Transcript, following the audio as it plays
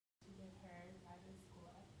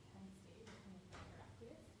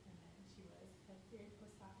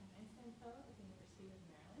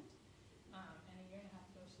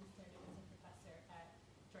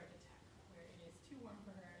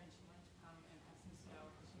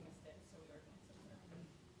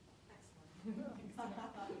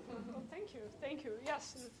Thank you.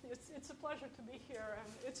 Yes, it's a pleasure to be here,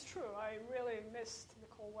 and it's true. I really missed the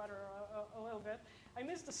cold weather a little bit. I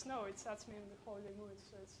missed the snow. It sets me in the holiday mood,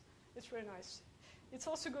 so it's really nice. It's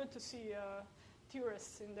also good to see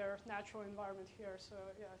tourists in their natural environment here. So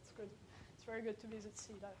yeah, it's good. It's very good to visit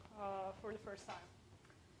CITA for the first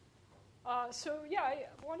time. So yeah, I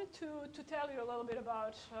wanted to tell you a little bit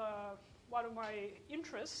about one of my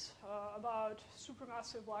interests about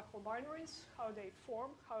supermassive black hole binaries, how they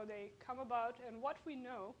form, how they come about, and what we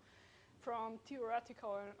know from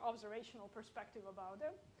theoretical and observational perspective about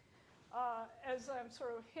them. As I'm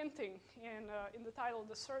sort of hinting in the title,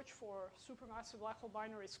 the search for supermassive black hole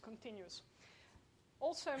binaries continues.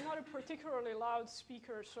 Also, I'm not a particularly loud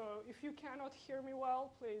speaker, so if you cannot hear me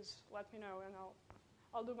well, please let me know, and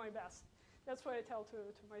I'll do my best. That's what I tell to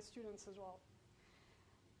my students as well.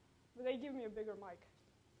 But they give me a bigger mic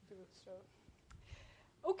to do so.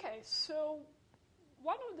 Okay, so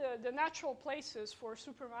one of the natural places for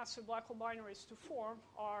supermassive black hole binaries to form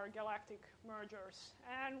are galactic mergers.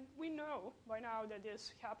 And we know by now that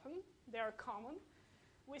this happens. They are common.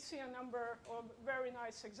 We see a number of very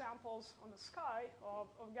nice examples on the sky of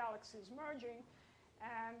galaxies merging.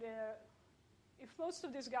 And if most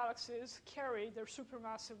of these galaxies carry their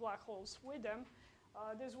supermassive black holes with them,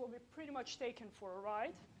 this will be pretty much taken for a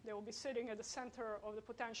ride. They will be sitting at the center of the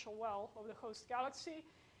potential well of the host galaxy.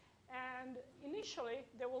 And initially,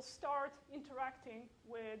 they will start interacting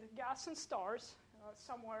with gas and stars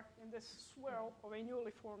somewhere in this swirl of a newly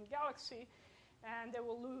formed galaxy. And they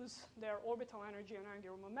will lose their orbital energy and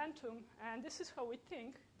angular momentum. And this is how we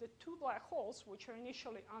think the two black holes, which are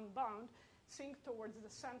initially unbound, sink towards the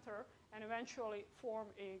center and eventually form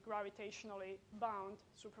a gravitationally bound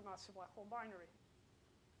supermassive black hole binary.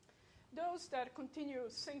 Those that continue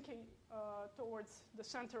sinking towards the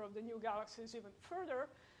center of the new galaxies even further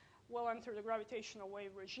will enter the gravitational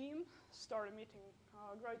wave regime, start emitting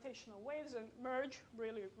gravitational waves, and merge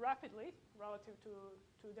really rapidly relative to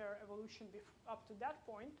their evolution up to that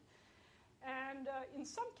point. And in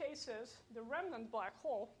some cases, the remnant black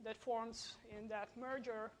hole that forms in that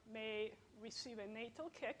merger may receive a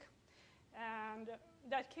natal kick, and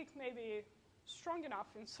that kick may be strong enough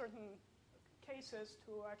in certain cases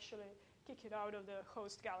to actually kick it out of the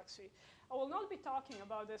host galaxy. I will not be talking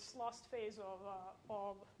about this last phase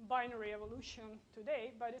of binary evolution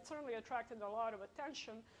today, but it certainly attracted a lot of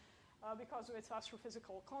attention because of its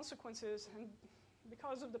astrophysical consequences and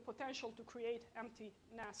because of the potential to create empty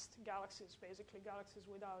nest galaxies, basically galaxies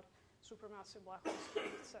without supermassive black holes in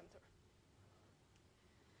the center.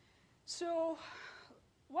 So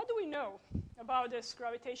what do we know about this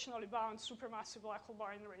gravitationally bound supermassive black hole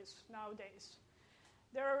binaries nowadays?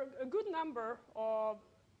 There are a good number of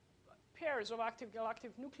pairs of active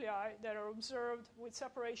galactic nuclei that are observed with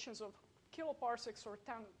separations of kiloparsecs or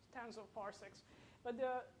tens of parsecs. But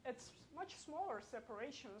it's much smaller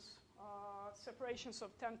separations, separations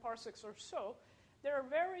of 10 parsecs or so. There are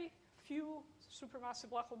very few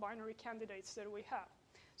supermassive black hole binary candidates that we have.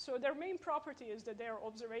 So their main property is that they are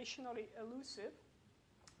observationally elusive.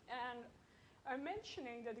 And I'm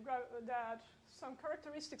mentioning that some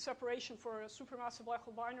characteristic separation for a supermassive black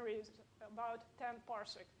hole binary is about 10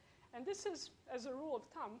 parsec. And this is, as a rule of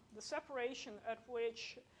thumb, the separation at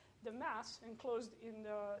which the mass enclosed in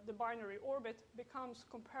the binary orbit becomes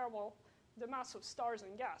comparable, the mass of stars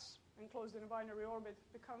and gas enclosed in a binary orbit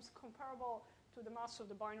becomes comparable to the mass of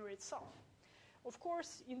the binary itself. Of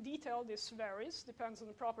course, in detail, this varies, depends on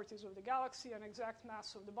the properties of the galaxy and exact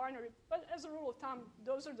mass of the binary, but as a rule of thumb,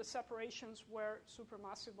 those are the separations where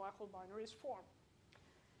supermassive black hole binaries form.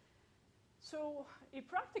 So a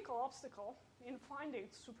practical obstacle in finding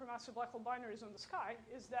supermassive black hole binaries on the sky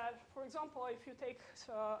is that, for example, if you take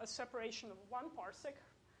a separation of 1 parsec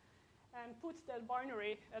and put that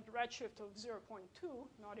binary at a redshift of 0.2,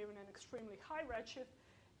 not even an extremely high redshift,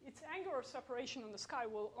 its angular separation on the sky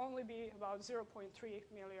will only be about 0.3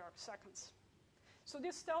 milliarc seconds. So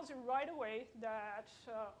this tells you right away that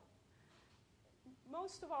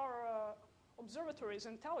most of our observatories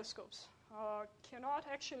and telescopes cannot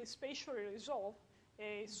actually spatially resolve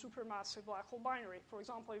a supermassive black hole binary. For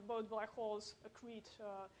example, if both black holes accrete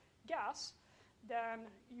gas, then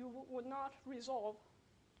you would not resolve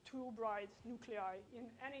two bright nuclei in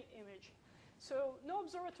any image. So no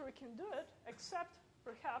observatory can do it except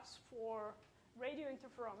perhaps for radio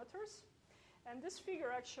interferometers. And this figure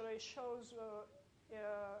actually shows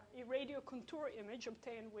a radio contour image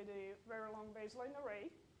obtained with a very long baseline array,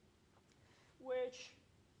 which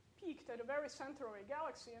peaked at the very center of a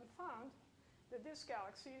galaxy and found that this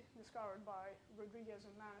galaxy, discovered by Rodriguez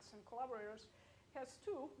and Manis and collaborators, has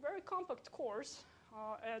two very compact cores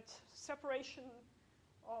at separation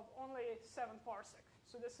of only 7 parsec.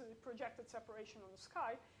 So this is a projected separation on the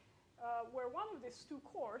sky, where one of these two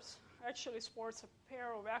cores actually sports a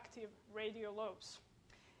pair of active radio lobes.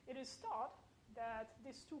 It is thought that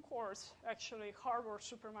these two cores actually harbor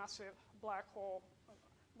supermassive black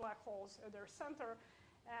holes at their center,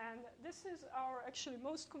 and this is our actually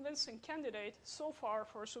most convincing candidate so far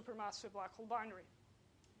for a supermassive black hole binary.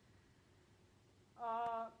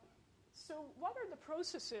 So what are the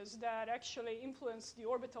processes that actually influence the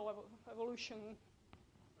orbital evolution?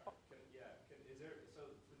 So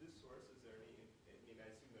for this source, is there any, I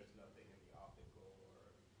assume there's nothing in the optical or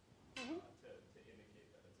to indicate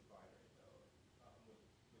that it's a binary, though.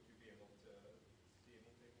 Would you be able to see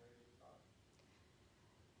anything there, you thought?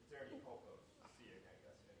 Is there any hope of seeing, I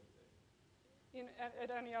guess, anything?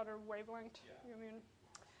 At any other wavelength, yeah. You mean?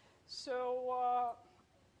 So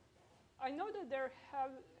I know that there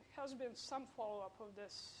has been some follow-up of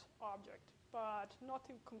this object, but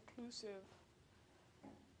nothing conclusive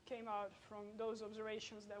came out from those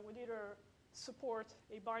observations that would either support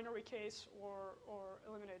a binary case or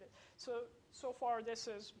eliminate it. So far, this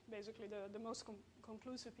is basically the most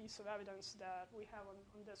conclusive piece of evidence that we have on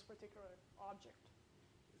this particular object.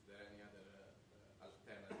 Is there any other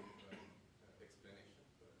alternative explanation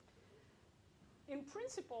for it? In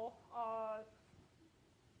principle,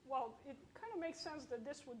 well, it kind of makes sense that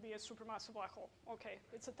this would be a supermassive black hole. Okay,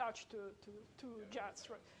 it's attached to two jets.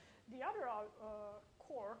 Right? The other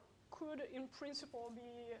core could, in principle,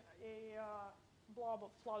 be a blob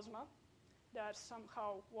of plasma that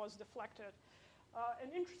somehow was deflected. An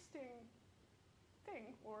interesting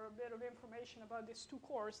thing, or a bit of information about these two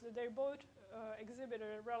cores, that they both exhibit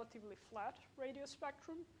a relatively flat radio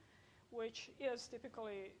spectrum, which is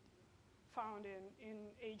typically found in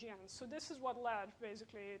AGN. So this is what led,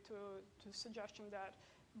 basically, to suggestion that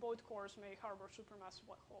both cores may harbor supermassive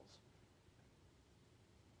black holes.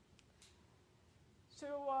 So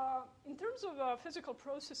in terms of physical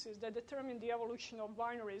processes that determine the evolution of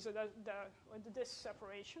binaries at the disk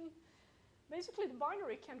separation, basically the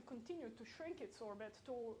binary can continue to shrink its orbit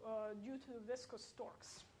due to viscous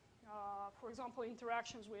torques. For example,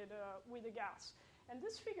 interactions with the gas. And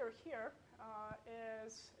this figure here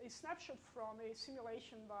is a snapshot from a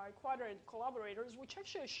simulation by Quadrant collaborators, which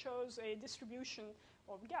actually shows a distribution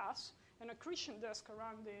of gas, an accretion disk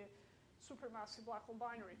around the supermassive black hole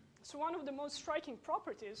binary. So one of the most striking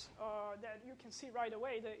properties that you can see right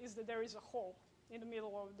away is that there is a hole in the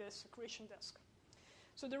middle of this accretion disk.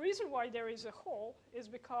 So the reason why there is a hole is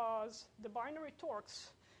because the binary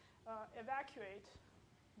torques evacuate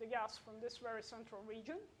the gas from this very central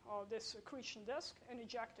region of this accretion disk and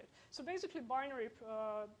eject it. So basically, binary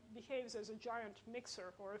behaves as a giant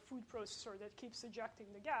mixer or a food processor that keeps ejecting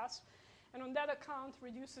the gas, and on that account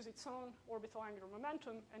reduces its own orbital angular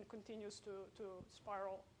momentum and continues to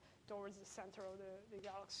spiral towards the center of the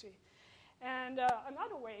galaxy. And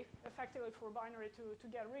another way, effectively, for binary to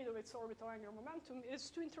get rid of its orbital angular momentum is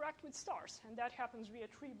to interact with stars, and that happens via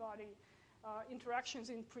three-body interactions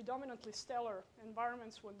in predominantly stellar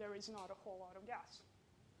environments when there is not a whole lot of gas.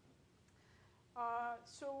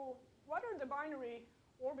 So what are the binary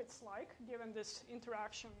orbits like, given this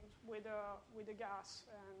interaction with the gas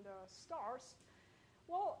and stars?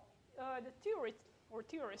 Well,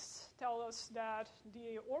 theorists tell us that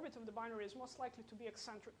the orbit of the binary is most likely to be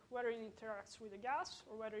eccentric, whether it interacts with the gas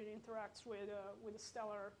or whether it interacts with a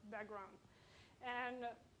stellar background. And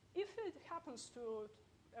if it happens to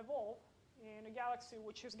evolve in a galaxy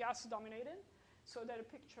which is gas-dominated, so that a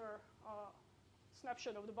picture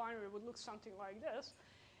snapshot of the binary would look something like this,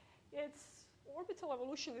 its orbital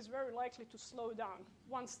evolution is very likely to slow down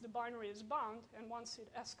once the binary is bound and once it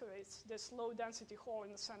excavates this low-density hole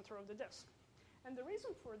in the center of the disk. And the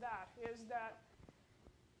reason for that is that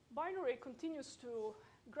binary continues to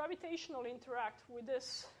gravitationally interact with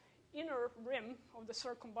this inner rim of the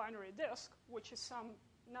circumbinary disk, which is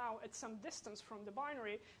now at some distance from the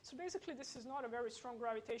binary. So basically, this is not a very strong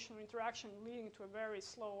gravitational interaction leading to a very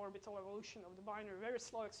slow orbital evolution of the binary, very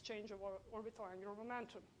slow exchange of orbital angular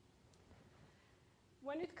momentum.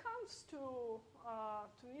 When it comes to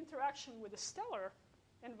interaction with the stellar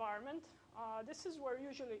environment, this is where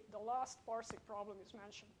usually the last parsec problem is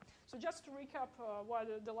mentioned. So just to recap what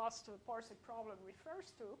the last parsec problem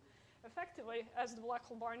refers to, effectively, as the black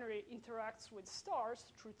hole binary interacts with stars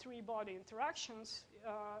through three-body interactions,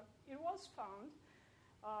 it was found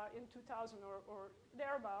in 2000 or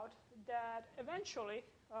thereabout that eventually,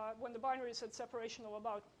 when the binary is at separation of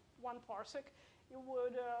about 1 parsec, it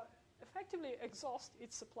would effectively exhaust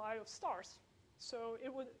its supply of stars. So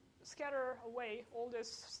it would scatter away all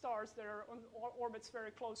these stars that are on orbits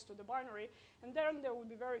very close to the binary, and then there will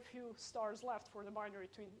be very few stars left for the binary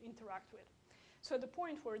to interact with. So at the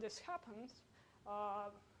point where this happens,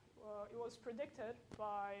 it was predicted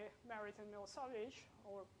by Merritt and Milosavljevic,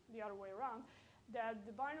 or the other way around, that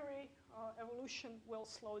the binary evolution will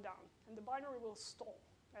slow down, and the binary will stall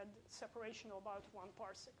at separation of about 1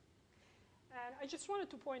 parsec. And I just wanted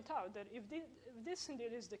to point out that if this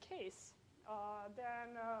indeed is the case,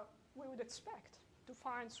 then we would expect to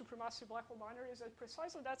find supermassive black hole binaries at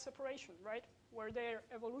precisely that separation, right, where their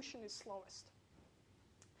evolution is slowest.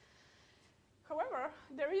 However,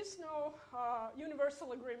 there is no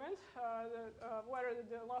universal agreement whether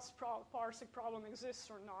the last parsec problem exists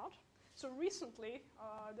or not. So recently,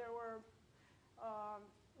 there were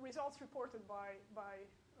results reported by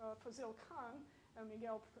Fazil Khan and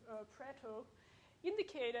Miguel Preto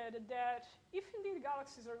indicated that if indeed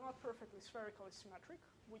galaxies are not perfectly spherically symmetric,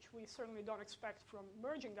 which we certainly don't expect from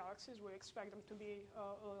merging galaxies, we expect them to be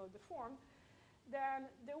deformed, then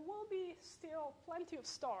there will be still plenty of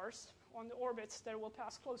stars on the orbits that will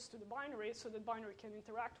pass close to the binary so that binary can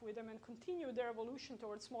interact with them and continue their evolution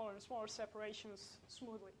towards smaller and smaller separations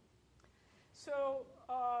smoothly. So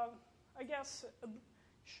I guess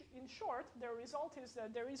in short, the result is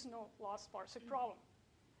that there is no lost parsec problem.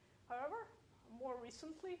 However, more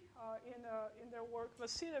recently, in their work,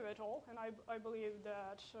 Vasiliev et al., and I believe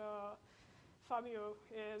that Fabio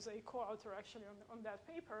is a co-author actually on that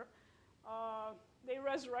paper, they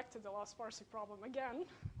resurrected the lost parsec problem again.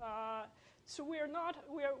 So we're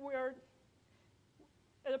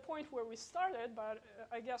at a point where we started, but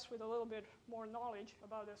I guess with a little bit more knowledge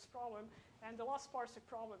about this problem, and the lost parsec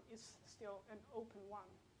problem is still an open one.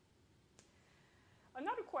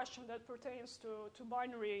 Another question that pertains to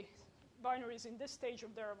binaries in this stage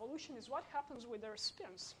of their evolution is what happens with their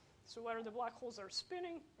spins. So whether the black holes are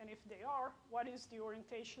spinning, and if they are, what is the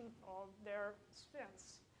orientation of their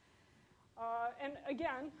spins? And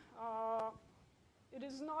again, it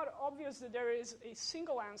is not obvious that there is a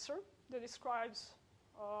single answer that describes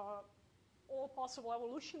all possible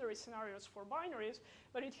evolutionary scenarios for binaries,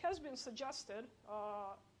 but it has been suggested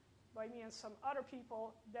by me and some other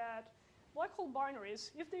people that black hole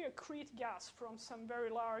binaries, if they accrete gas from some very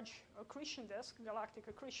large accretion disk, galactic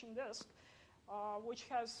accretion disk, which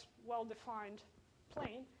has well-defined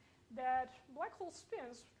plane, that black hole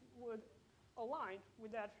spins would align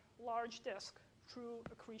with that large disk through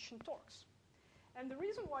accretion torques. And the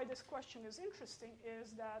reason why this question is interesting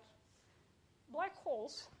is that black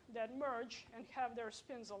holes that merge and have their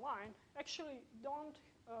spins aligned actually don't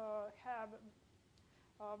have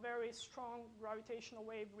very strong gravitational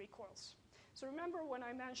wave recoils. So remember when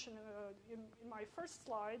I mentioned in my first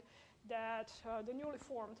slide that the newly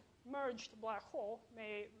formed merged black hole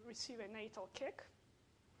may receive a natal kick.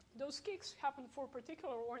 Those kicks happen for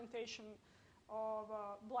particular orientation of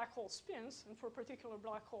black hole spins and for particular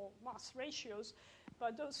black hole mass ratios,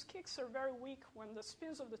 but those kicks are very weak when the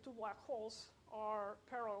spins of the two black holes are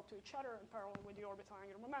parallel to each other and parallel with the orbital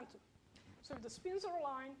angular momentum. So if the spins are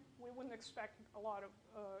aligned, we wouldn't expect a lot of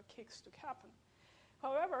kicks to happen.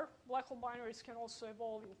 However, black hole binaries can also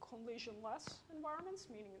evolve in collision-less environments,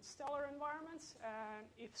 meaning in stellar environments, and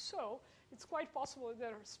if so, it's quite possible that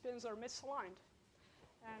their spins are misaligned.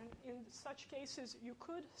 And in such cases, you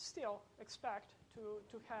could still expect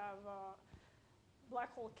to have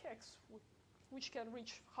black hole kicks, which can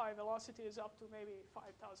reach high velocities up to maybe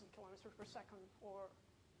 5,000 kilometers per second or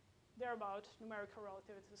thereabout numerical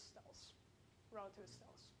relativity stells.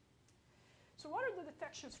 So what are the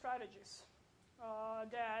detection strategies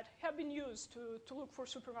that have been used to look for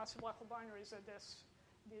supermassive black hole binaries at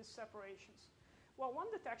these separations? Well, one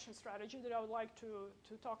detection strategy that I would like to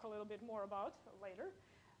talk a little bit more about later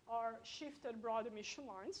are shifted broad emission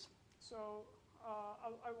lines. So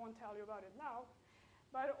I won't tell you about it now.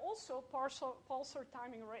 But also pulsar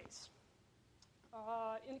timing arrays.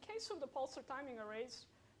 In case of the pulsar timing arrays,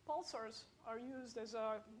 pulsars are used as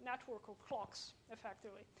a network of clocks,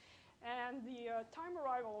 effectively. And the time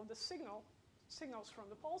arrival of the signals from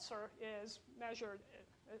the pulsar is measured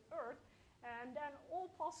at Earth, and then all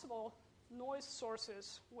possible noise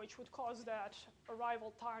sources which would cause that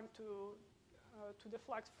arrival time to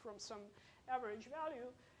deflect from some average value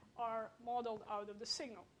are modeled out of the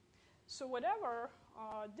signal. So whatever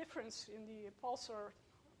difference in the pulse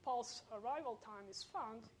arrival time is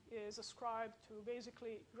found is ascribed to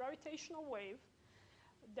basically gravitational wave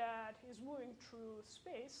that is moving through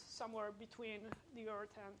space somewhere between the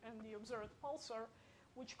Earth and the observed pulsar,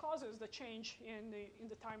 which causes the change in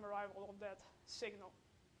the time arrival of that signal.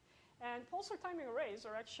 And pulsar timing arrays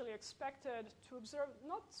are actually expected to observe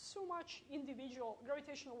not so much individual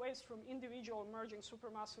gravitational waves from individual emerging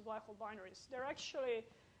supermassive black hole binaries. They're actually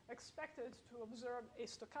expected to observe a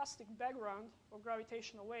stochastic background of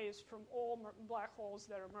gravitational waves from all black holes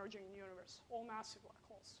that are emerging in the universe, all massive black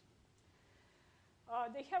holes.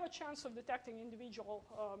 They have a chance of detecting individual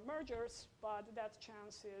mergers, but that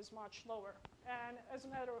chance is much lower. And as a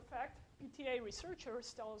matter of fact, PTA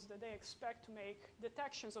researchers tell us that they expect to make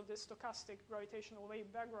detections of this stochastic gravitational wave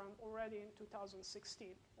background already in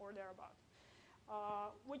 2016 or thereabout,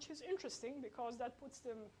 which is interesting because that puts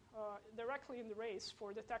them directly in the race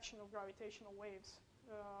for detection of gravitational waves,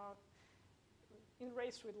 in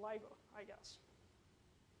race with LIGO, I guess.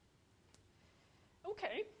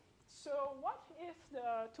 Okay. So what if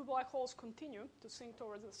the two black holes continue to sink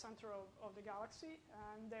towards the center of the galaxy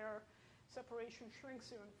and their separation shrinks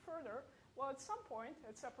even further? Well, at some point,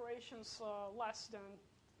 at separations less than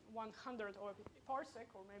 100 parsec,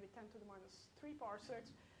 or maybe 10 to the minus 3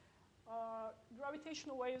 parsecs,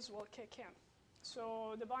 gravitational waves will kick in.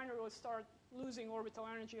 So the binary will start losing orbital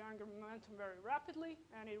energy and angular momentum very rapidly,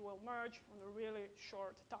 and it will merge on a really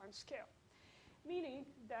short time scale. Meaning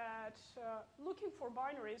that looking for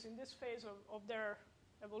binaries in this phase of their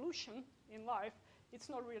evolution in life, it's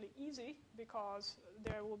not really easy because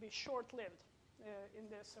they will be short-lived in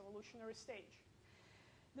this evolutionary stage.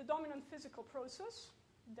 The dominant physical process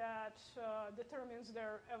that determines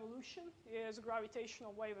their evolution is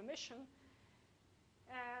gravitational wave emission.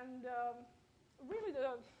 And really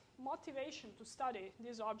the motivation to study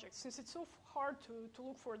these objects, since it's so hard to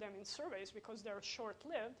look for them in surveys because they're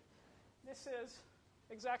short-lived, this is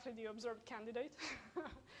exactly the observed candidate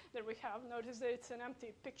that we have. Notice that it's an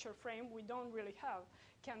empty picture frame. We don't really have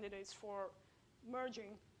candidates for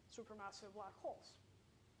merging supermassive black holes.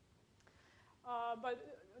 But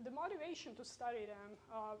the motivation to study them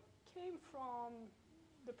came from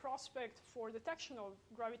the prospect for detection of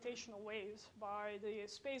gravitational waves by the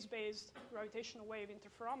space-based gravitational wave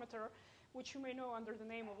interferometer, which you may know under the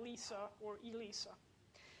name of LISA or ELISA.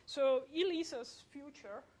 So ELISA's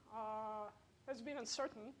future has been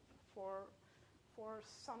uncertain for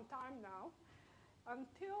some time now,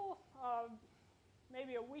 until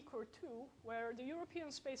maybe a week or two, where the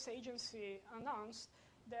European Space Agency announced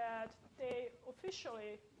that they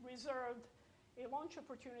officially reserved a launch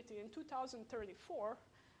opportunity in 2034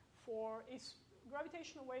 for a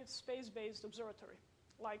gravitational wave space-based observatory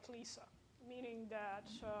like LISA, meaning that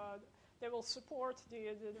they will support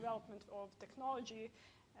the development of technology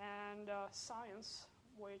and science,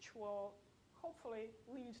 which will hopefully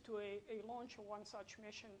lead to a launch of one such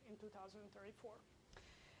mission in 2034.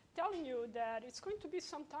 Telling you that it's going to be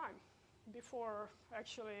some time before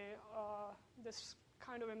actually this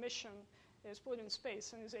kind of a mission is put in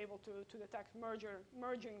space and is able to detect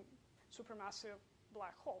merging supermassive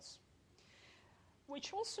black holes.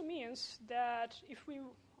 Which also means that if we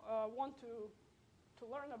want to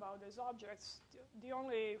learn about these objects, the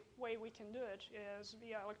only way we can do it is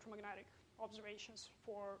via electromagnetic observations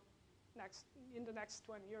in the next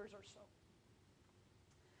 20 years or so.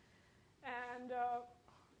 And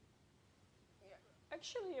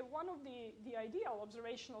actually, one of the ideal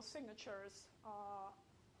observational signatures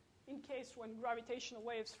in case when gravitational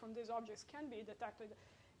waves from these objects can be detected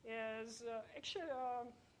is actually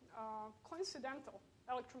coincidental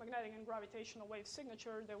electromagnetic and gravitational wave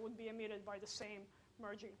signature that would be emitted by the same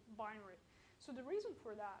merging binary. So the reason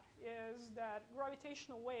for that is that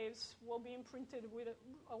gravitational waves will be imprinted with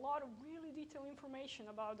a lot of really detailed information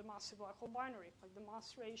about the massive black hole binary, like the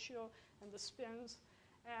mass ratio and the spins,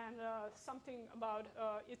 and something about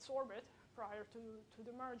its orbit prior to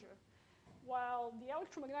the merger. While the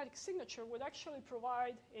electromagnetic signature would actually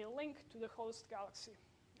provide a link to the host galaxy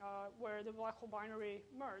where the black hole binary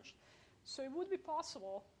merged. So it would be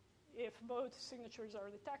possible, if both signatures are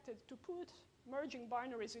detected, to put merging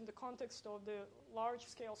binaries in the context of the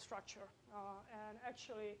large-scale structure and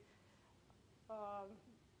actually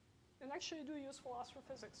do useful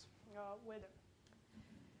astrophysics with it.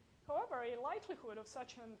 However, a likelihood of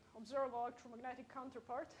such an observable electromagnetic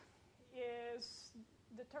counterpart is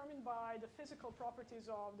determined by the physical properties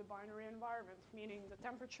of the binary environment, meaning the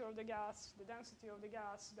temperature of the gas, the density of the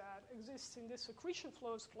gas that exists in these accretion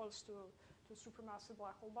flows close to supermassive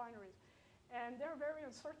black hole binaries. And they're very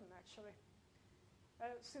uncertain, actually.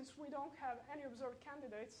 Since we don't have any observed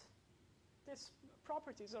candidates, these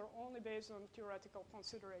properties are only based on theoretical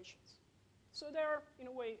considerations. So they're, in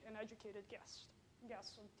a way, an educated guess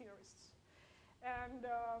on theorists. And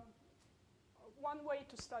one way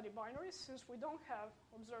to study binaries, since we don't have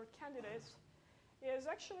observed candidates, is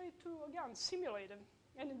actually to, again, simulate them.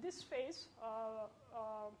 And in this phase,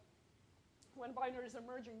 when binaries are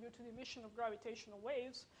merging due to the emission of gravitational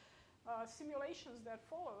waves. Simulations that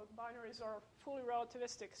followed, binaries are fully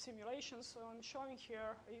relativistic simulations, so I'm showing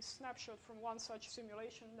here a snapshot from one such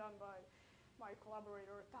simulation done by my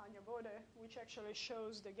collaborator Tanya Bode, which actually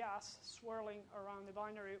shows the gas swirling around the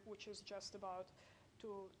binary, which is just about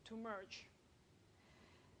to merge.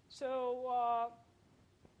 So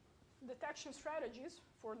detection strategies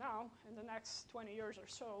for now, in the next 20 years or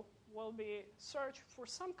so, will be search for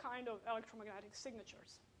some kind of electromagnetic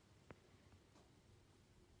signatures.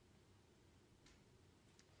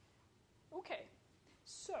 Okay,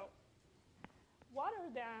 so what are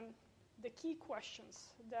then the key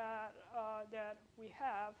questions that we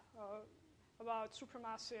have about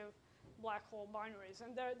supermassive black hole binaries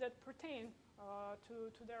and that pertain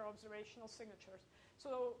to their observational signatures?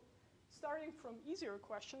 So starting from easier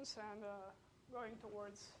questions and going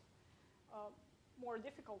towards more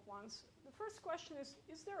difficult ones, the first question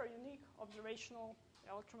is there a unique observational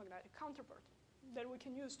electromagnetic counterpart that we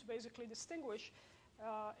can use to basically distinguish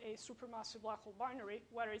a supermassive black hole binary,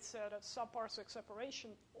 whether it's at a subparsec separation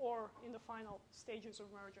or in the final stages of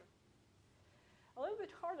merger? A little bit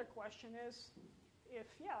harder question is, if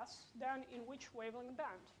yes, then in which wavelength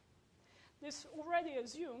band? This already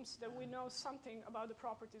assumes that we know something about the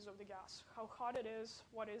properties of the gas, how hot it is,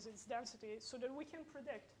 what is its density, so that we can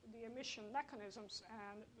predict the emission mechanisms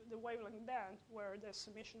and the wavelength band where this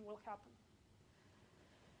emission will happen.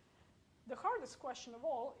 The hardest question of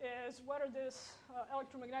all is whether this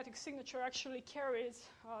electromagnetic signature actually carries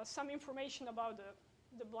some information about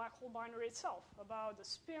the black hole binary itself, about the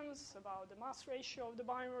spins, about the mass ratio of the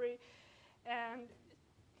binary, and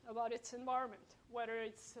about its environment, whether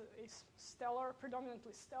it's a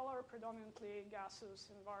predominantly gaseous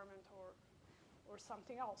environment or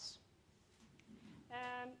something else.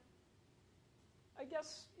 And I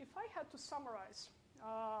guess if I had to summarize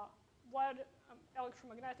what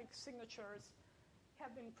electromagnetic signatures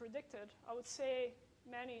have been predicted, I would say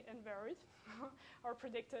many and varied are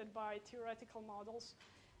predicted by theoretical models.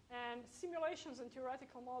 And simulations and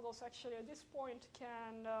theoretical models actually at this point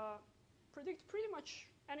can predict pretty much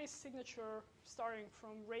any signature starting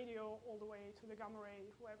from radio all the way to the gamma ray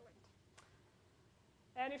wavelength.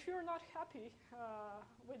 And if you're not happy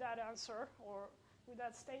with that answer or with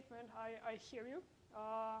that statement, I hear you.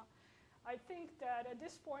 I think that at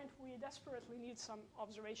this point we desperately need some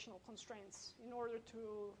observational constraints in order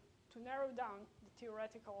to narrow down the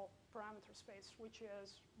theoretical parameter space, which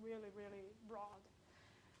is really, really broad.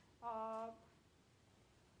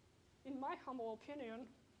 In my humble opinion,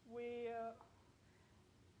 we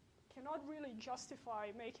cannot really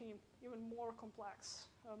justify making even more complex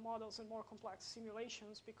models and more complex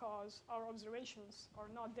simulations because our observations are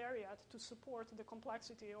not there yet to support the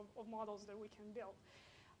complexity of models that we can build.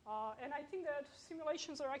 And I think that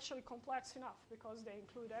simulations are actually complex enough because they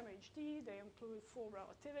include MHD, they include full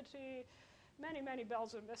relativity, many, many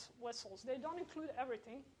bells and whistles. They don't include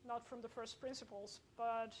everything, not from the first principles,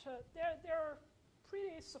 but they're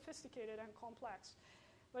pretty sophisticated and complex.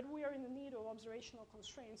 But we are in the need of observational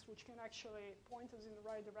constraints which can actually point us in the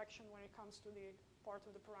right direction when it comes to the part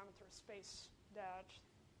of the parameter space that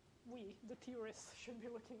we, the theorists, should be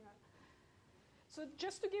looking at. So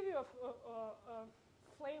just to give you a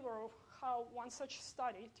flavor of how one such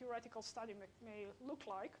study, theoretical study, may look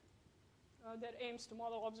like that aims to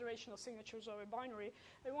model observational signatures of a binary,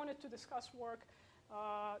 I wanted to discuss work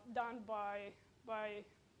done by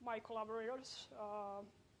my collaborators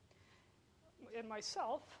and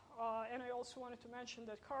myself, and I also wanted to mention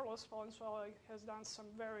that Carlos Valenzuela has done some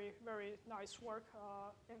very, very nice work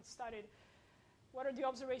and studied what are the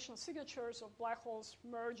observational signatures of black holes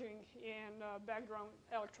merging in background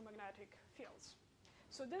electromagnetic fields.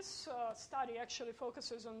 So this study actually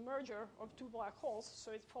focuses on merger of two black holes.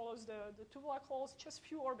 So it follows the two black holes just a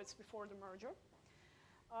few orbits before the merger.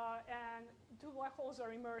 And two black holes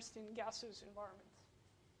are immersed in gaseous environment.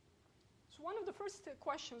 So one of the first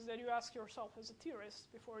questions that you ask yourself as a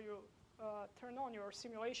theorist before you turn on your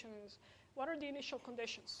simulation is, what are the initial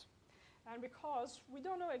conditions? And because we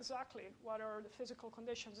don't know exactly what are the physical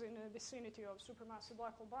conditions in the vicinity of supermassive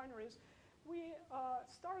black hole binaries, we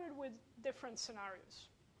started with different scenarios.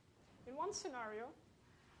 In one scenario,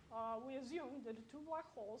 we assumed that the two black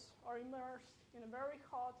holes are immersed in a very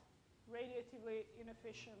hot, radiatively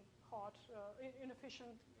inefficient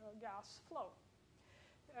gas flow.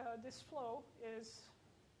 This flow is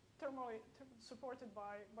thermally supported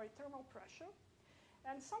by thermal pressure,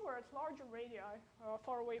 and somewhere at larger radii,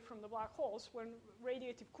 far away from the black holes, when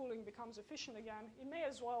radiative cooling becomes efficient again, it may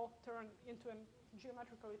as well turn into a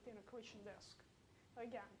geometrically thin accretion disk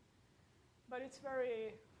again. But it's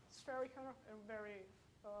very spherical and very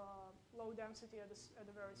low density at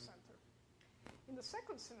the very center. In the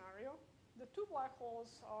second scenario, the two black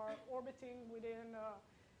holes are orbiting within a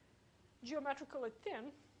geometrically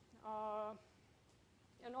thin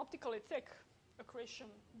and optically thick accretion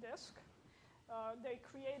disk. They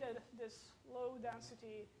created this low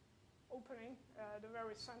density opening at the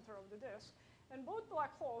very center of the disk. And both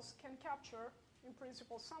black holes can capture, in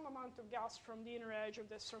principle, some amount of gas from the inner edge of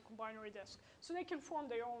this circumbinary disk. So they can form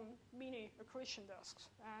their own mini accretion disks,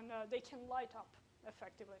 and they can light up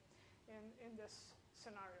effectively in this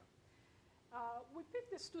scenario. We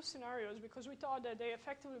picked these two scenarios because we thought that they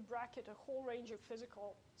effectively bracket a whole range of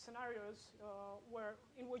physical scenarios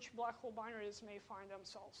in which black hole binaries may find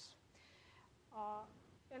themselves.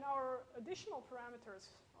 And our additional parameters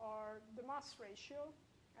are the mass ratio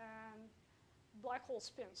and black hole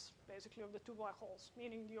spins, basically, of the two black holes,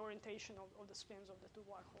 meaning the orientation of the spins of the two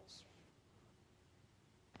black holes.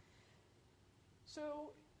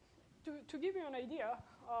 So to give you an idea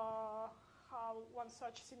how one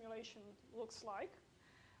such simulation looks like,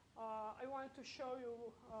 I wanted to show you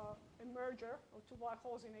a merger of two black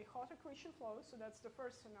holes in a hot accretion flow. So that's the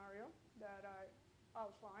first scenario that I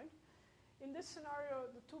outlined. In this scenario,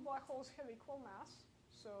 the two black holes have equal mass.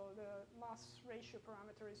 So the mass ratio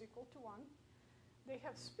parameter is equal to 1. They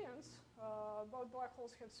have spins. Both black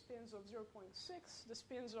holes have spins of 0.6. The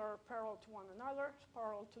spins are parallel to one another,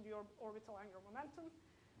 parallel to the orbital angular momentum.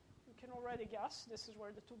 You can already guess this is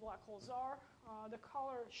where the two black holes are. The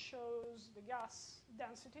color shows the gas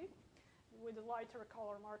density, with the lighter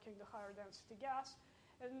color marking the higher density gas.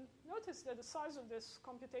 And notice that the size of this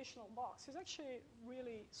computational box is actually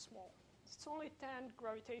really small. It's only 10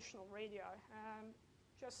 gravitational radii. And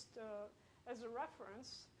just as a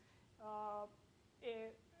reference,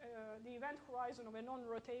 the event horizon of a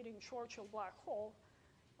non-rotating Schwarzschild black hole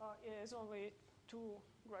is only 2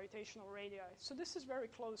 gravitational radii. So this is very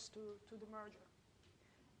close to the merger.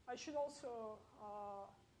 I should also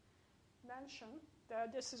mention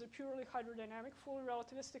that this is a purely hydrodynamic, fully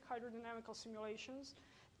relativistic hydrodynamical simulation.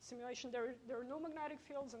 There are no magnetic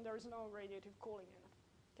fields and there is no radiative cooling in it.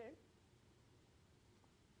 Okay?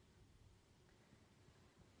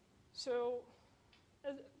 So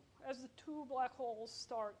as the two black holes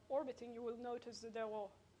start orbiting, you will notice that they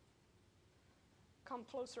will come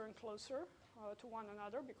closer and closer to one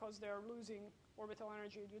another because they are losing orbital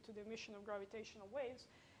energy due to the emission of gravitational waves.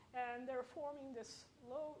 And they're forming this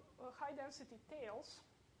high-density tails,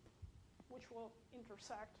 which will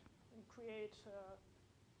intersect and create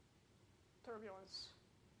turbulence.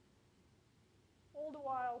 All the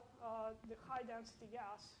while, the high-density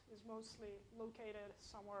gas is mostly located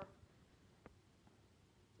somewhere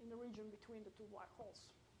in the region between the two black holes.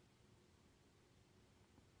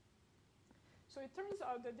 So it turns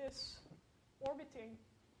out that this orbiting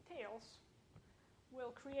tails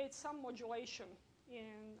will create some modulation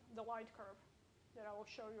in the light curve that I will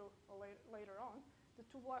show you later on. The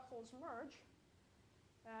two black holes merge,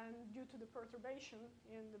 and due to the perturbation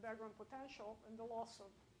in the background potential and the loss of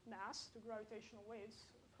mass to gravitational waves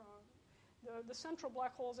from the central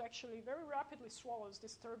black holes actually very rapidly swallows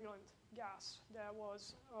this turbulent gas that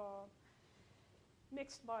was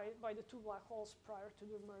mixed by the two black holes prior to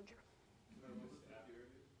the merger.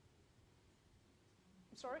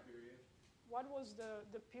 I'm sorry? What was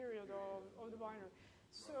the period of the binary?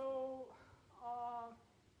 So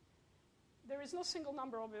there is no single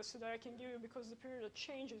number, obviously, that I can give you because the period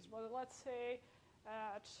changes. But let's say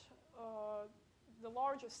at the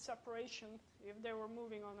largest separation, if they were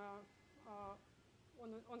moving on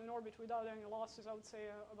an orbit without any losses, I would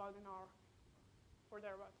say about an hour or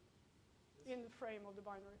thereabout in the frame of the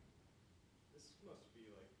binary. This must be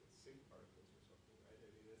like sync particles or something, right? I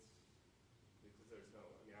mean, it's because there's no.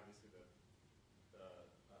 I mean, obviously the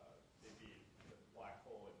black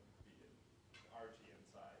hole would be RG in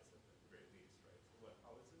size at the very least, right? So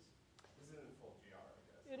how is this? This is in full GR, I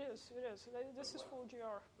guess. It is. This is full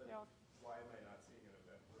GR. Yeah. Why am I not seeing an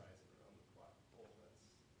event horizon around the black hole that's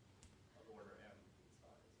of order m in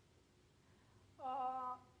size?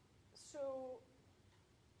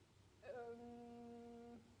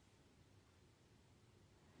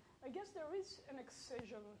 I guess there is an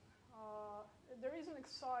excision. There is an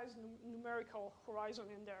excised numerical horizon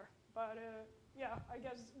in there. But yeah, I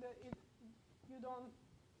guess that you don't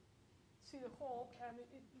see the hole. And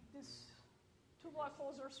these two black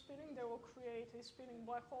holes are spinning. They will create a spinning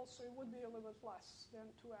black hole, so it would be a little bit less than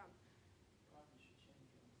 2m.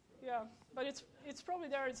 Yeah, but it's probably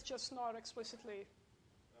there. It's just not explicitly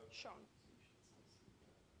shown.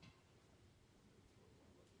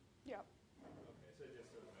 Yeah. Okay, so it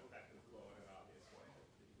just doesn't affect the flow in an obvious way.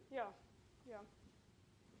 Yeah, yeah.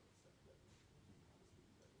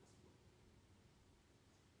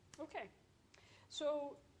 Okay,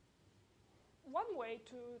 so one way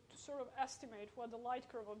to sort of estimate what the light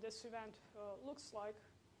curve of this event looks like,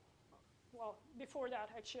 well, before that,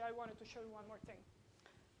 actually, I wanted to show you one more thing.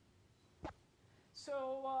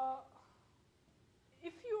 So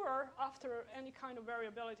if you are after any kind of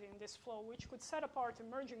variability in this flow, which could set apart a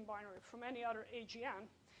merging binary from any other AGN,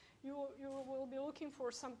 you will be looking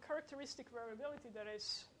for some characteristic variability that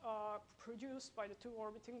is produced by the two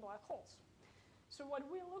orbiting black holes. So what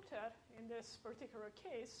we looked at in this particular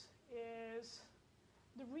case is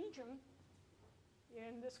the region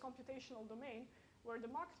in this computational domain where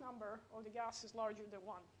the Mach number of the gas is larger than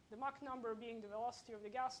 1. The Mach number being the velocity of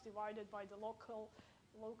the gas divided by the local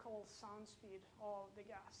sound speed of the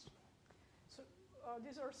gas. So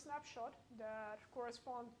these are snapshots that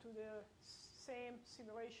correspond to the same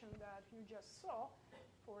simulation that you just saw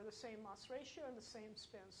for the same mass ratio and the same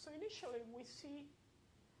spins. So initially we see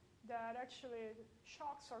that actually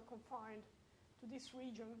shocks are confined to this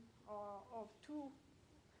region of two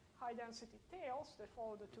high-density tails that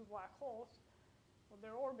follow the two black holes of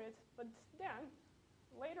their orbit, but then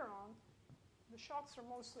later on the shocks are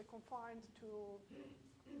mostly confined to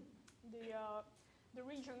the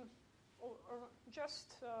region or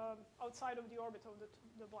just outside of the orbit of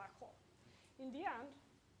the black hole. In the end,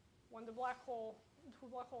 when the two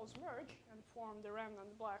black holes merge and form the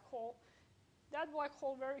remnant black hole, that black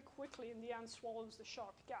hole very quickly in the end swallows the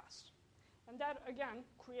shocked gas. And that, again,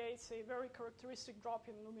 creates a very characteristic drop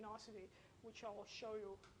in luminosity, which I will show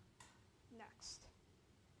you next.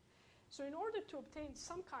 So in order to obtain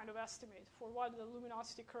some kind of estimate for what the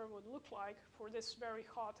luminosity curve would look like for this very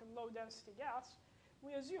hot and low-density gas,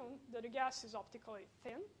 we assume that the gas is optically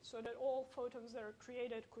thin, so that all photons that are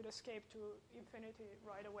created could escape to infinity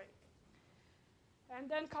right away. And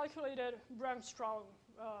then calculated Bremsstrahlung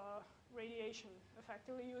radiation,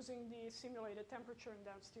 effectively using the simulated temperature and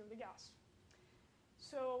density of the gas.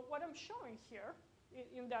 So what I'm showing here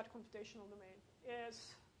in that computational domain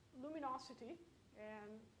is luminosity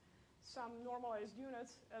and some normalized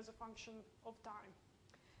units as a function of time.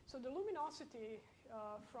 So the luminosity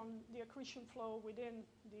from the accretion flow within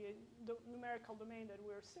the numerical domain that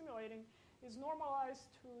we're simulating is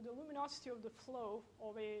normalized to the luminosity of the flow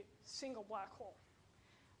of a single black hole,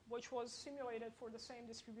 which was simulated for the same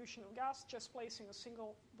distribution of gas, just placing a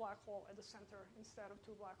single black hole at the center instead of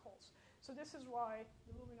two black holes. So this is why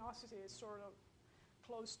the luminosity is sort of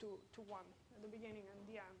close to 1 at the beginning and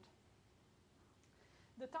the end.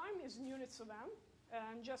 The time is in units of m,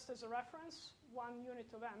 and just as a reference, 1 unit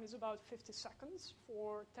of m is about 50 seconds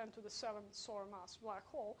for 10 to the 7th solar mass black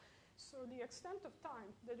hole. So the extent of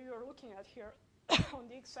time that you are looking at here on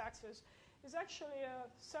the x-axis is actually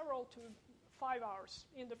several to 5 hours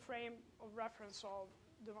in the frame of reference of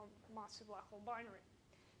the massive black hole binary.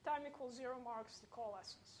 Time equals 0 marks the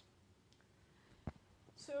coalescence.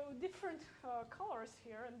 So different colors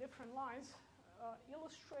here and different lines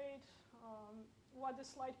illustrate what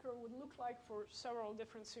this light curve would look like for several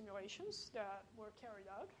different simulations that were carried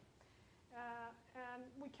out. And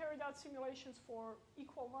we carried out simulations for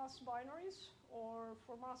equal mass binaries or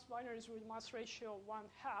for mass binaries with mass ratio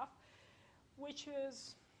 1/2, which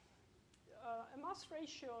is a mass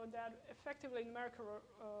ratio that effectively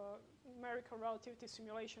numerical relativity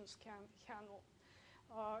simulations can handle.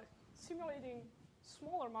 Simulating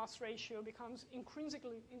smaller mass ratio becomes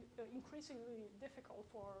increasingly difficult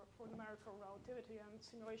for numerical relativity, and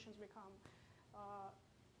simulations become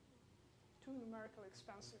too numerically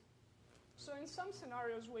expensive. So in some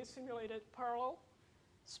scenarios, we simulated parallel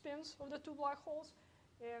spins of the two black holes.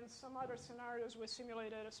 In some other scenarios, we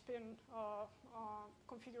simulated a spin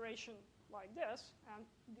configuration like this, and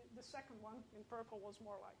the second one in purple was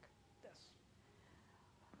more like this.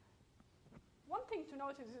 One thing to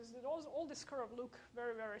notice is that all these curves look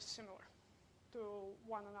very, very similar to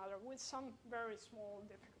one another, with some very small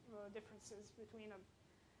differences between them.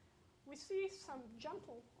 We see some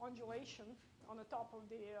gentle undulation on the top of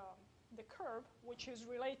the curve, which is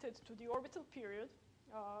related to the orbital period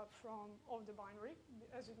of the binary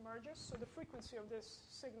as it merges. So the frequency of this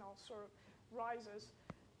signal sort of rises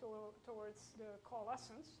towards the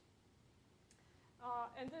coalescence.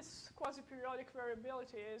 And this quasi-periodic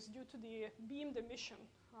variability is due to the beamed emission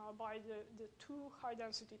by the two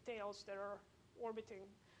high-density tails that are orbiting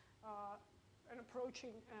and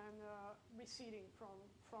approaching and receding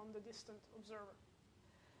from the distant observer.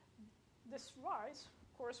 This rise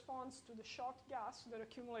corresponds to the shocked gas that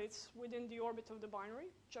accumulates within the orbit of the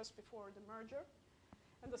binary just before the merger.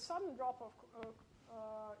 And the sudden drop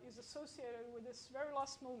is associated with this very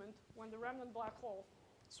last moment when the remnant black hole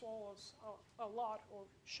swallows a lot of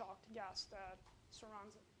shocked gas that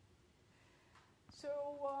surrounds it. So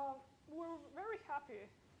we're very happy,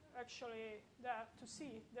 actually, to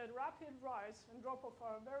see that rapid rise and drop-off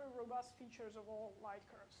are very robust features of all light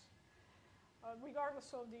curves,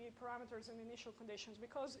 regardless of the parameters and initial conditions,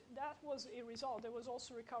 because that was a result that was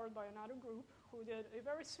also recovered by another group who did a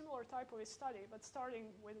very similar type of a study, but starting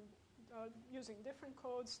with using different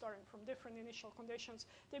codes, starting from different initial conditions.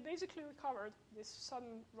 They basically recovered this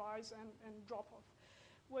sudden rise and drop-off,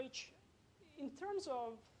 which in terms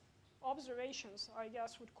of observations, I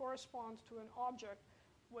guess, would correspond to an object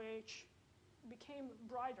which became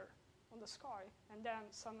brighter on the sky and then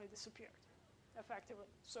suddenly disappeared, effectively.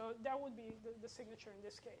 So that would be the signature in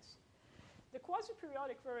this case. The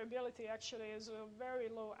quasi-periodic variability actually is a very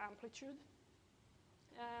low amplitude,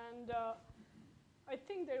 and I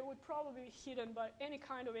think that it would probably be hidden by any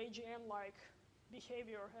kind of AGN-like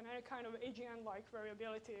behavior, and any kind of AGN-like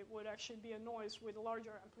variability would actually be a noise with a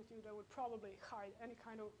larger amplitude that would probably hide any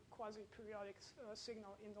kind of quasi-periodic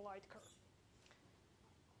signal in the light curve.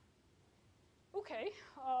 Okay,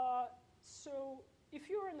 so if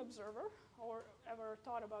you're an observer or ever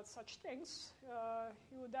thought about such things,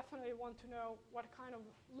 you would definitely want to know what kind of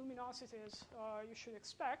luminosities you should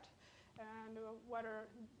expect and whether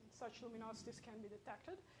such luminosities can be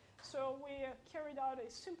detected. So we carried out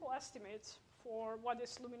a simple estimate for what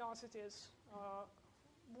these luminosities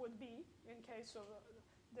would be in case of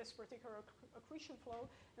this particular accretion flow.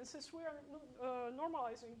 And since we are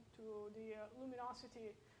normalizing to the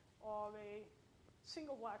luminosity of a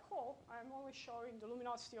single black hole, I'm only showing the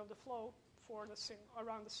luminosity of the flow for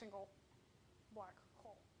around the single black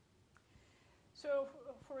hole. So,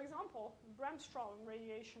 for example, Bremsstrahlung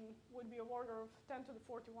radiation would be of order of 10 to the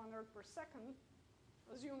 41 erg per second,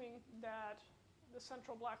 assuming that the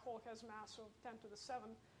central black hole has mass of 10 to the 7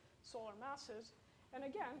 solar masses. And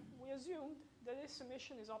again, we assumed that this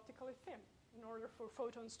emission is optically thin in order for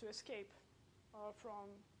photons to escape from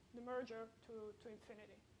the merger to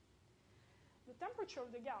infinity. The temperature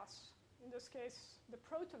of the gas, in this case, the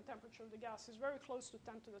proton temperature of the gas is very close to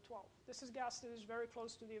 10 to the 12. This is gas that is very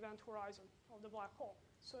close to the event horizon of the black hole.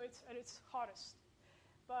 So it's at its hottest.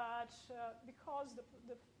 But because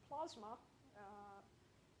the plasma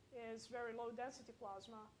is very low density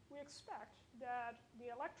plasma, we expect that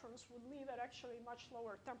the electrons would leave at actually much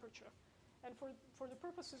lower temperature. And for the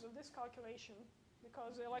purposes of this calculation,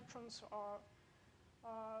 because the electrons are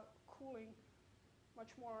cooling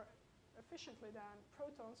much more efficiently than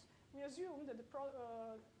protons, we assume that the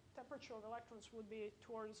temperature of electrons would be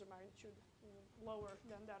towards a magnitude lower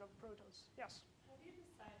than that of protons. Yes? How do you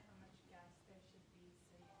decide how much gas there should be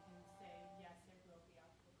so you can say, yes, it will be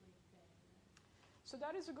optically thin? So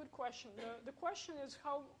that is a good question. The question is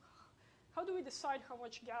how do we decide how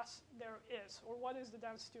much gas there is, or what is the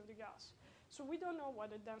density of the gas? So we don't know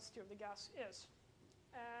what the density of the gas is.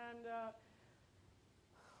 And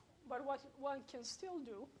but what one can still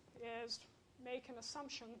do is make an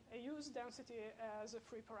assumption, use density as a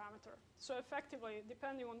free parameter. So effectively,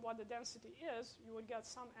 depending on what the density is, you would get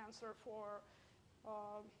some answer for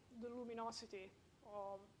the luminosity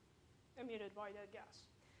emitted by that gas.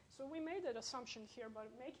 So we made that assumption here by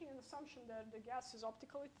making an assumption that the gas is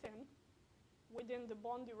optically thin within the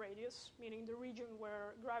Bondi radius, meaning the region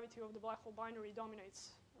where gravity of the black hole binary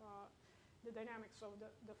dominates the dynamics of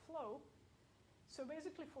the flow. So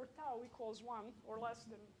basically for tau equals 1 or less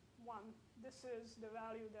than 1, this is the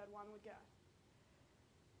value that one would get.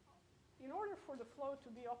 In order for the flow to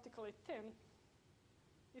be optically thin,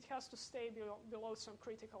 it has to stay below some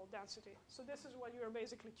critical density. So this is what you are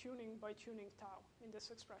basically tuning by tuning tau in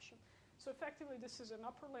this expression. So effectively, this is an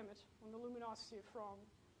upper limit on the luminosity from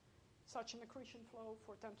such an accretion flow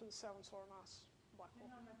for 10 to the 7 solar mass black hole.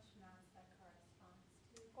 And how much mass that corresponds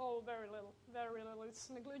to? Oh, very little, very little.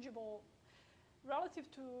 It's negligible. Relative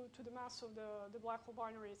to the mass of the black hole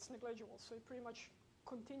binary, it's negligible. So it pretty much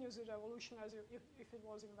continues its evolution as if it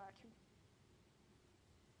was in vacuum.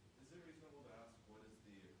 Is it reasonable to ask what is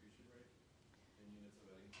the accretion rate in units of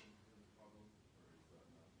Eddington for this problem, or is that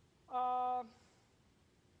not?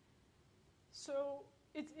 So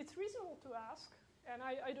it's reasonable to ask, and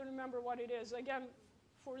I don't remember what it is. Again,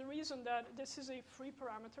 for the reason that this is a free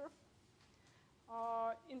parameter,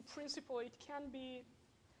 in principle it can be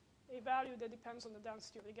a value that depends on the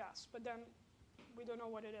density of the gas, but then we don't know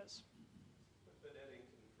what it is. But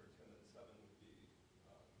Eddington for 10 to the 7 would be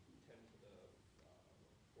 10 to the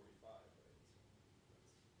 45, right?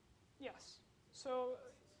 Yes. So,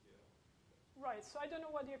 that's the scale. right. So I don't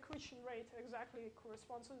know what the accretion rate exactly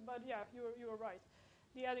corresponds to, but yeah, you are right.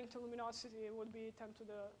 The Eddington luminosity would be 10 to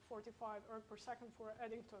the 45 erg per second for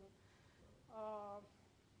Eddington.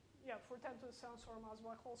 For 10 to the 7 solar mass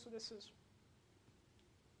black hole. So this is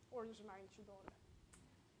orders of magnitude order.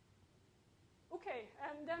 Okay,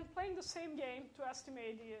 and then playing the same game to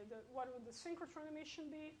estimate what would the synchrotron emission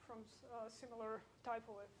be from a similar type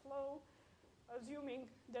of a flow, assuming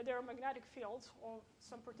that there are magnetic fields of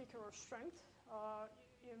some particular strength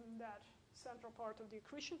in that central part of the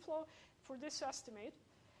accretion flow. For this estimate,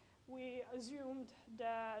 we assumed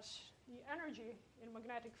that the energy in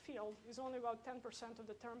magnetic field is only about 10% of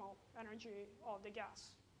the thermal energy of the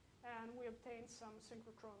gas. And we obtained some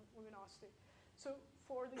synchrotron luminosity. So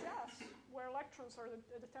for the gas, where electrons are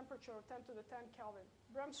at the temperature of 10 to the 10 Kelvin,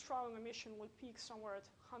 Bremsstrahlung emission would peak somewhere at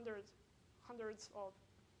hundreds of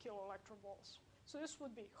kiloelectronvolts. So this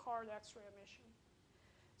would be hard X-ray emission.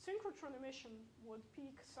 Synchrotron emission would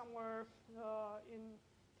peak somewhere in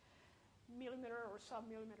millimeter or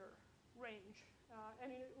sub-millimeter range.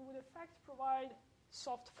 And it would in fact provide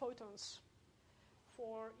soft photons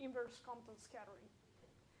for inverse Compton scattering.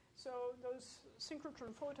 So those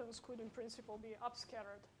synchrotron photons could in principle be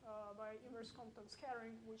upscattered by inverse Compton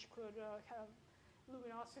scattering, which could have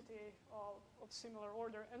luminosity of similar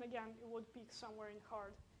order. And again, it would peak somewhere in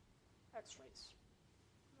hard X-rays.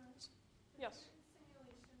 Yes?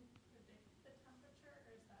 Simulation predict the temperature,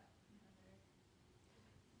 or is that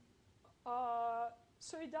another?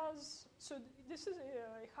 So it does. So this is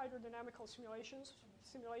a hydrodynamical simulation,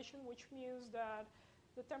 which means that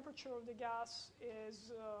the temperature of the gas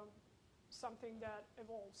is something that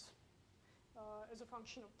evolves as a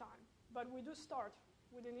function of time. But we do start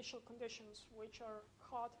with initial conditions, which are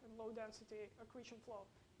hot and low density accretion flow,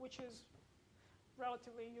 which is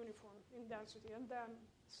relatively uniform in density, and then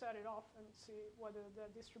set it off and see whether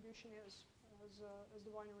the distribution is as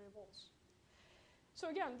the binary evolves.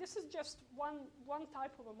 So again, this is just one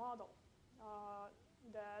type of a model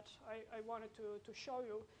that I wanted to show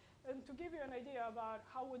you. And to give you an idea about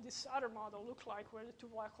how would this other model look like, where the two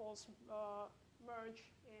black holes merge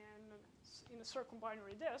in a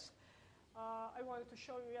circumbinary disk, I wanted to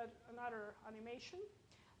show you yet another animation.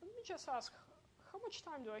 Let me just ask, how much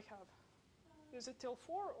time do I have? Is it till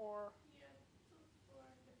 4 or? Yeah, till 4.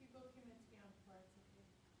 If you go a few minutes beyond 4, it's okay.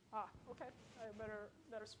 Okay. I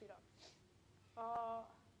better speed up.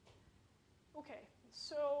 Okay,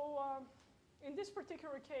 so in this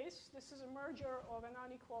particular case, this is a merger of an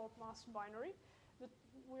unequal mass binary.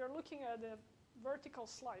 We are looking at a vertical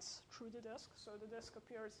slice through the disk, so the disk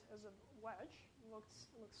appears as a wedge, looks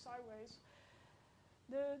sideways.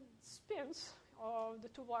 The spins of the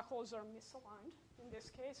two black holes are misaligned in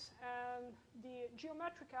this case, and the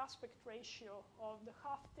geometric aspect ratio of the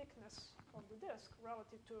half thickness of the disk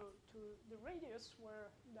relative to the radius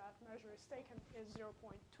where that measure is taken is 0.2.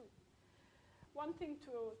 One thing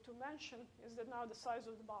to mention is that now the size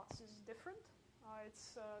of the box is different.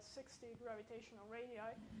 It's 60 gravitational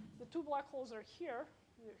radii. The two black holes are here.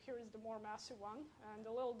 Here is the more massive one, and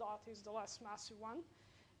the little dot is the less massive one.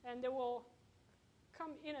 And they will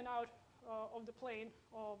come in and out of the plane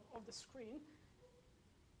of the screen.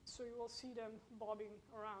 So you will see them bobbing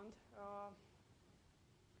around.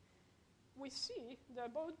 We see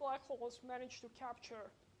that both black holes manage to capture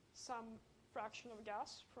some fraction of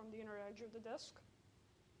gas from the inner edge of the disk,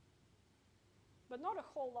 but not a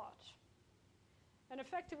whole lot. And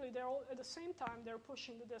effectively, at the same time, they're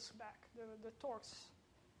pushing the disk back, the torques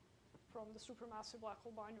from the supermassive black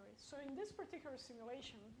hole binary. So in this particular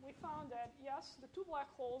simulation, we found that, yes, the two black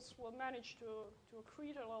holes will manage to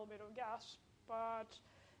accrete a little bit of gas, but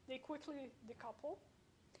they quickly decouple.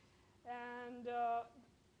 And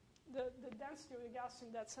the density of the gas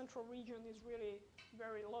in that central region is really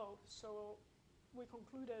very low. So we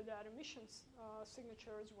concluded that emissions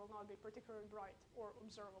signatures will not be particularly bright or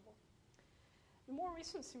observable. The more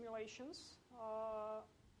recent simulations,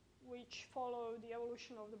 which follow the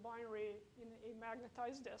evolution of the binary in a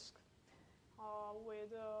magnetized disk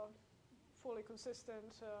with fully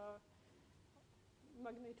consistent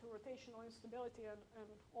magnetorotational instability and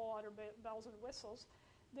all other bells and whistles,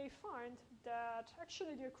 they find that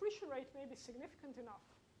actually the accretion rate may be significant enough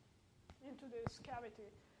into this cavity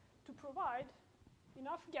to provide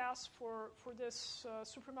enough gas for this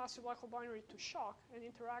supermassive black hole binary to shock and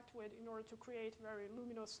interact with in order to create very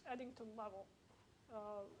luminous Eddington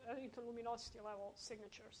luminosity level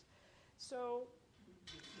signatures. So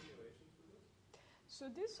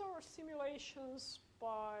these are simulations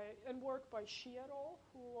and work by Shi et al.,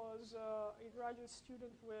 who was a graduate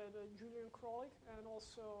student with Julian Krolik, and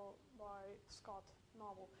also by Scott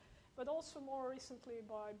Noble, but also more recently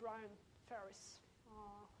by Brian Ferris,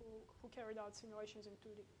 who carried out simulations in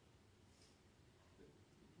 2D.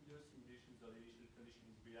 Your simulations are the initial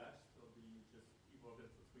conditions react, or do you just evolve them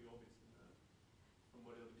for 3 orbits from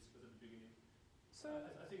whatever we discussed at the beginning? So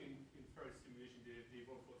I think in first simulation they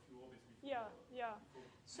evolved for a few orbits before. yeah. Before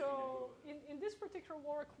So in this particular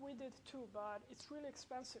work we did too, but it's really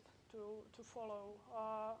expensive to follow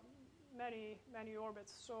many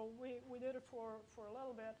orbits. So we did it for a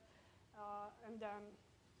little bit and then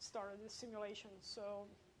started the simulation. So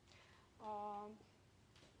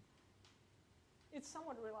it's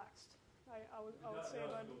somewhat relaxed, I would say.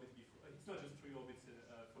 There are But a few orbits before. It's not just 3 orbits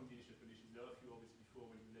from the initial conditions. There are a few orbits before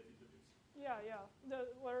when you let it loose. yeah.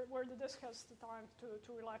 Where the disk has the time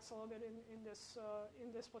to relax a little bit in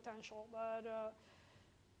this potential. But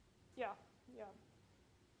yeah.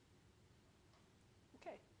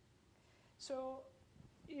 Okay. So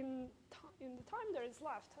in the time there is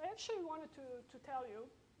left, I actually wanted to tell you,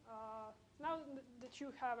 now that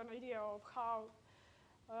you have an idea of how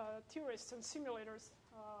theorists and simulators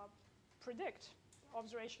predict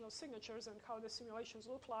observational signatures and how the simulations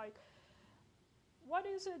look like, what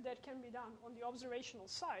is it that can be done on the observational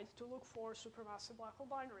side to look for supermassive black hole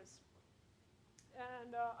binaries?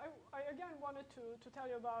 And I again wanted to tell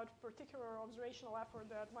you about a particular observational effort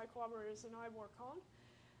that my collaborators and I work on,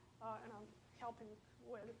 and I'm helping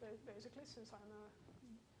with basically since I'm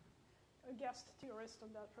a guest theorist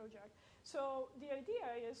on that project. So the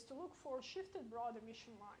idea is to look for shifted broad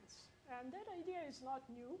emission lines. And that idea is not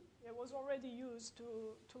new. It was already used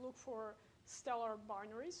to look for stellar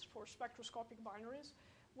binaries, for spectroscopic binaries,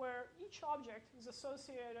 where each object is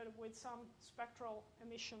associated with some spectral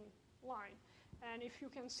emission line. And if you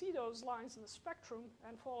can see those lines in the spectrum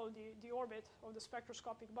and follow the orbit of the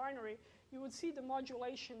spectroscopic binary, you would see the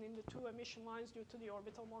modulation in the 2 emission lines due to the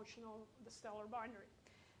orbital motion of the stellar binary.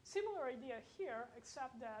 Similar idea here,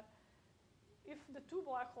 except that if the 2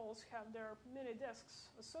 black holes have their mini disks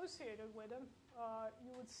associated with them,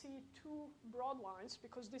 you would see 2 broad lines,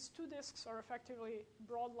 because these 2 disks are effectively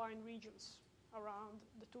broad line regions around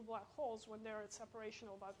the 2 black holes when they're at separation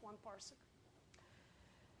of about 1 parsec.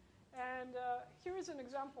 And here is an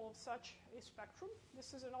example of such a spectrum.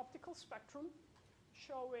 This is an optical spectrum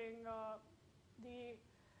showing the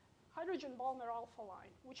hydrogen-Balmer alpha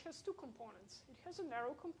line, which has 2 components. It has a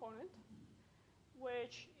narrow component,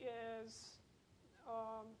 which is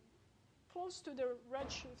close to the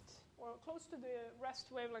redshift, or close to the rest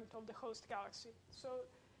wavelength of the host galaxy. So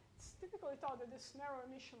it's typically thought that these narrow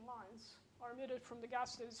emission lines are emitted from the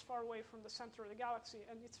gas that is far away from the center of the galaxy,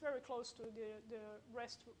 and it's very close to the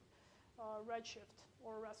rest redshift,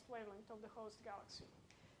 or rest wavelength of the host galaxy.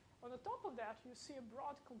 On the top of that, you see a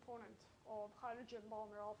broad component of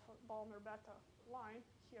hydrogen-Balmer alpha, Balmer beta line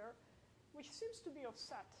here, which seems to be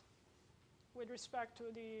offset with respect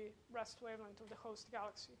to the rest wavelength of the host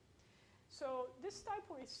galaxy. So this type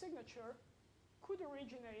of a signature could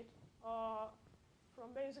originate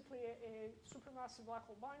from basically a supermassive black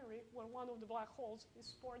hole binary where one of the black holes is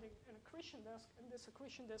sporting an accretion disk, and this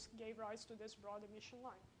accretion disk gave rise to this broad emission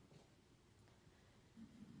line.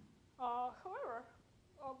 However,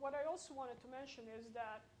 what I also wanted to mention is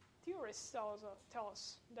that theorists tell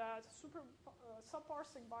us that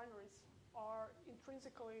subparsec binaries are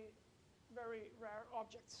intrinsically very rare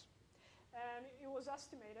objects. And it was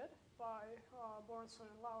estimated by Borenson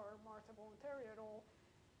and Lauer, Marta Bolinteri et al.,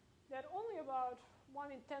 that only about 1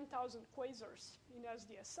 in 10,000 quasars in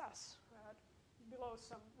SDSS, below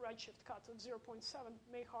some redshift cut of 0.7,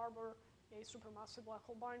 may harbor a supermassive black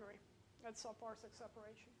hole binary at subparsec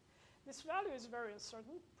separation. This value is very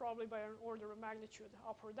uncertain, probably by an order of magnitude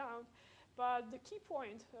up or down, but the key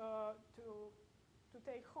point to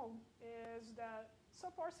take home is that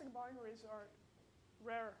subparsec binaries are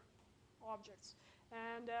rare objects,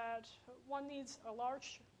 and that one needs a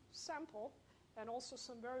large sample and also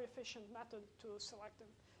some very efficient method to select them.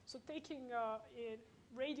 So taking a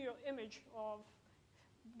radio image of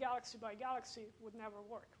galaxy by galaxy would never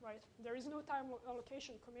work, right? There is no time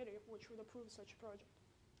allocation committee which would approve such a project.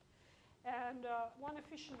 And one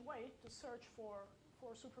efficient way to search for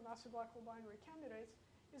supermassive black hole binary candidates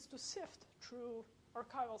is to sift through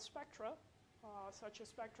archival spectra, such as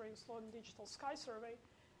spectra in Sloan Digital Sky Survey,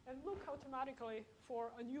 and look automatically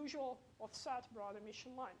for unusual offset broad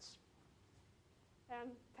emission lines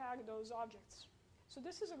and tag those objects. So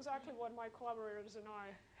this is exactly what my collaborators and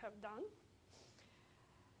I have done.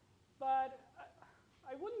 But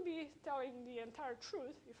I wouldn't be telling the entire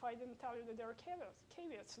truth if I didn't tell you that there are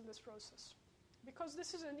caveats in this process. Because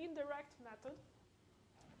this is an indirect method,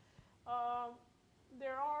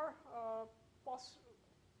 there are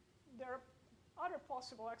other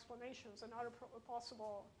possible explanations and other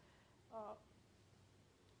possible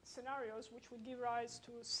scenarios which would give rise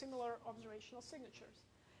to similar observational signatures.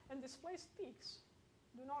 And displaced peaks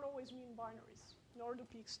do not always mean binaries, nor do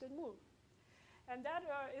peaks that move. And that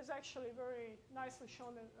is actually very nicely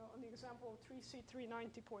shown on the example of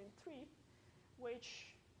 3C390.3,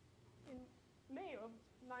 which in May of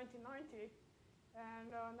 1990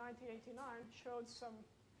 and 1989 showed some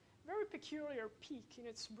very peculiar peak in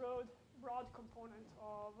its broad component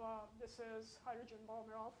of, this is hydrogen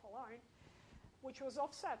polymer alpha line, which was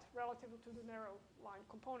offset relative to the narrow line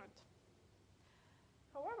component.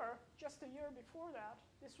 However, just a year before that,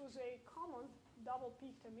 this was a common double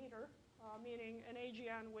peaked emitter, meaning an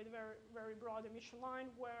AGN with very, very broad emission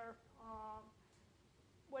line, where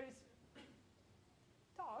what is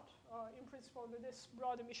thought, in principle, that this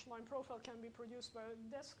broad emission line profile can be produced by a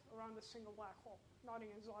disk around a single black hole.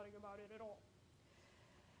 Nothing exotic about it at all.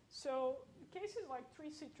 So cases like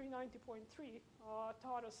 3C390.3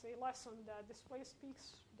 taught us a lesson that displaced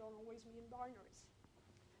peaks don't always mean binaries.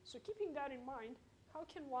 So keeping that in mind, how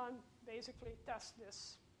can one basically test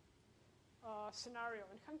this scenario?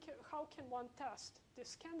 And how can one test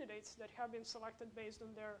these candidates that have been selected based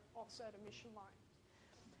on their offset emission line?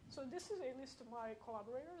 So this is a list of my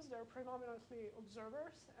collaborators. They're predominantly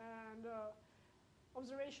observers, and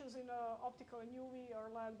observations in optical and UV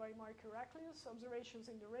are led by Mike Heraclius. Observations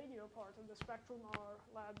in the radio part of the spectrum are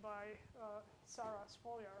led by Sarah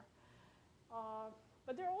Spoliar.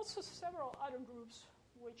 But there are also several other groups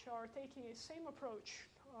which are taking a same approach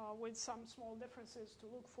with some small differences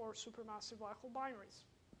to look for supermassive black hole binaries.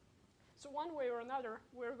 So one way or another,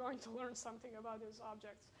 we're going to learn something about these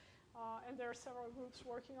objects. And there are several groups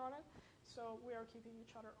working on it, so we are keeping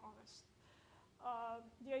each other honest.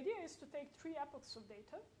 The idea is to take 3 epochs of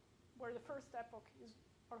data, where the first epoch is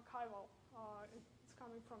archival. It's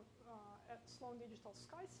coming from Sloan Digital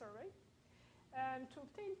Sky Survey. And to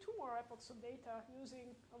obtain 2 more epochs of data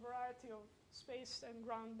using a variety of space and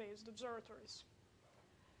ground-based observatories.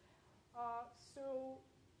 So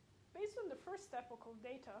based on the first epoch of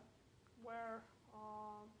data, where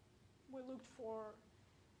we looked for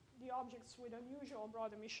the objects with unusual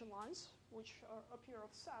broad emission lines, which appear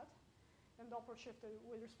offset and Doppler shifted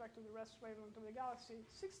with respect to the rest wavelength of the galaxy,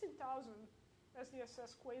 16,000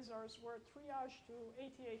 SDSS quasars were triaged to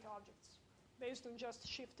 88 objects based on just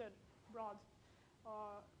shifted broad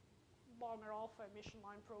Balmer alpha emission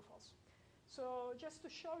line profiles. So just to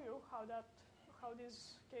show you how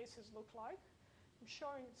these cases look like, I'm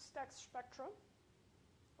showing stacked spectra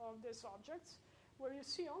of these objects, where you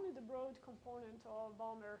see only the broad component of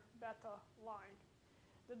Balmer beta line.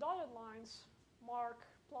 The dotted lines mark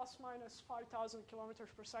plus minus 5,000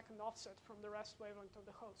 kilometers per second offset from the rest wavelength of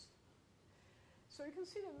the host. So you can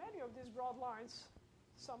see that many of these broad lines,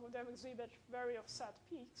 some of them exhibit very offset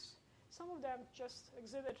peaks, some of them just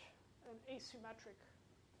exhibit an asymmetric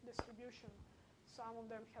distribution, some of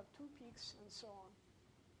them have 2 peaks, and so on.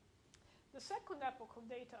 The second epoch of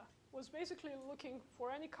data was basically looking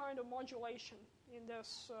for any kind of modulation in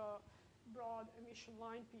this broad emission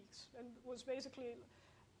line peaks, and was basically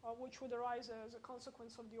which would arise as a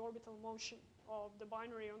consequence of the orbital motion of the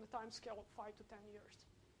binary on the time scale of 5 to 10 years.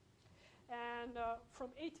 And from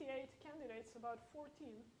 88 candidates, about 14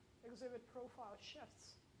 exhibit profile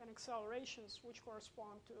shifts and accelerations which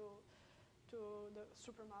correspond to the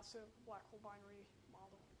supermassive black hole binary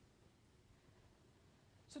model.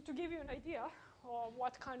 So to give you an idea of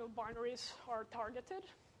what kind of binaries are targeted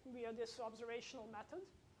via this observational method,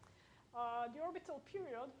 the orbital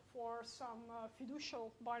period for some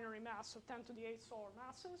fiducial binary mass of 10 to the 8 solar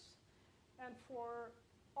masses, and for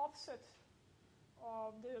offset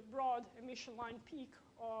of the broad emission line peak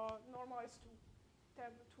normalized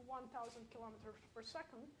to 1,000 kilometers per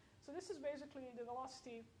second. So this is basically the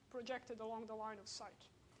velocity projected along the line of sight.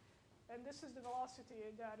 And this is the velocity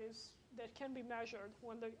that can be measured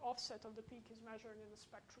when the offset of the peak is measured in the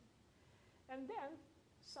spectrum. And then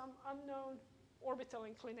some unknown orbital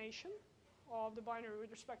inclination of the binary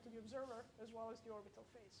with respect to the observer, as well as the orbital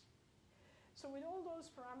phase. So with all those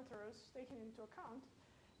parameters taken into account,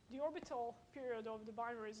 the orbital period of the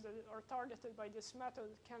binaries that are targeted by this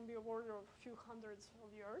method can be of order of a few hundreds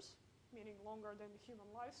of years, meaning longer than the human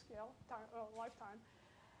lifetime,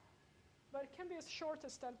 but it can be as short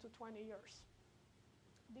as 10 to 20 years.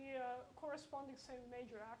 The corresponding same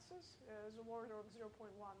major axis is of order of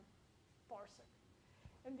 0.1 parsec.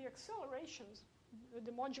 And the accelerations in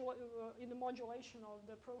the modulation of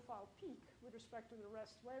the profile peak with respect to the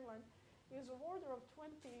rest wavelength is of order of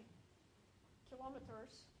 20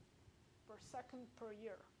 kilometers per second per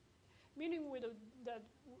year, meaning with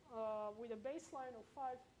a baseline of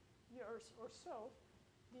 5 years or so,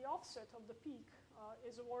 the offset of the peak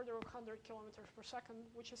is of order of 100 kilometers per second,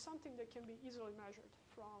 which is something that can be easily measured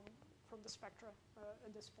from the spectra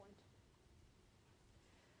at this point.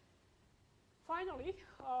 Finally,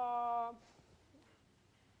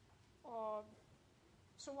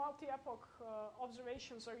 So multi-epoch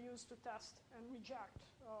observations are used to test and reject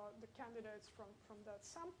the candidates from that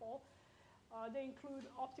sample. They include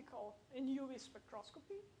optical and UV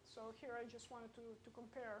spectroscopy. So here I just wanted to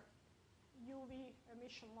compare UV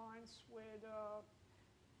emission lines with the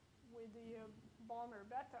Balmer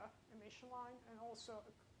beta emission line and also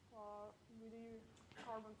with the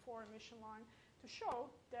carbon-4 emission line to show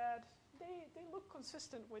that they look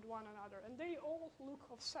consistent with one another, and they all look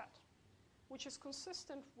offset, which is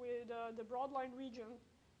consistent with the broadline region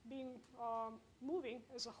being moving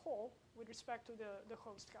as a whole with respect to the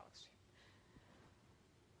host galaxy.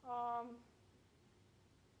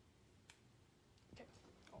 Okay,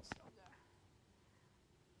 I'll stop there.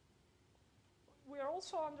 We are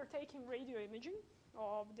also undertaking radio imaging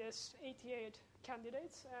of this 88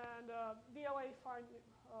 candidates, and VLA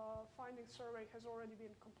finding survey has already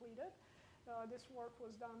been completed. This work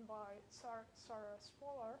was done by Sarah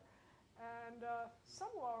Spolar, and some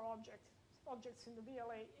of our objects in the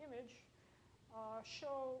VLA image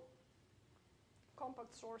show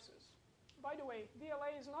compact sources. By the way,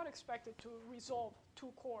 VLA is not expected to resolve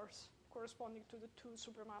two cores corresponding to the two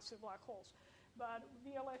supermassive black holes, but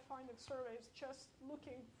VLA finding survey is just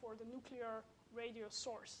looking for the nuclear radio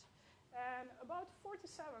source. And about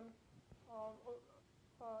 47 of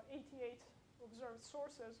 88 observed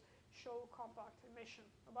sources show compact emission.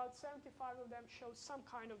 About 75 of them show some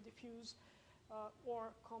kind of diffuse or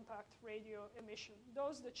compact radio emission.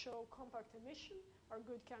 Those that show compact emission are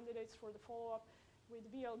good candidates for the follow-up with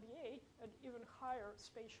VLBA at even higher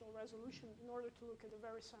spatial resolution in order to look at the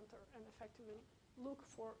very center and effectively look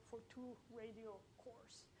for two radio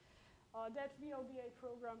cores. That VLBA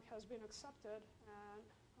program has been accepted,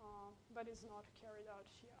 but is not carried out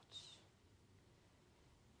yet.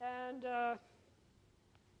 And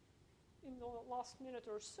in the last minute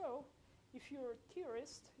or so, if you're a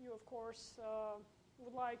theorist, you, of course,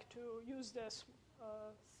 would like to use this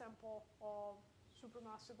sample of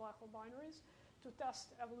supermassive black hole binaries to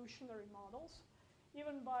test evolutionary models,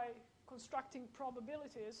 even by constructing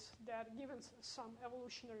probabilities that given some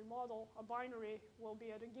evolutionary model, a binary will be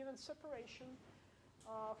at a given separation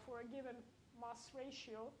for a given mass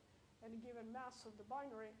ratio and a given mass of the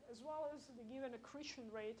binary, as well as the given accretion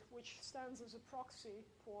rate, which stands as a proxy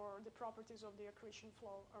for the properties of the accretion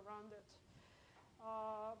flow around it.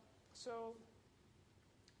 So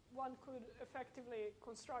one could effectively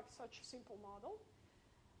construct such a simple model,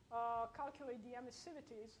 calculate the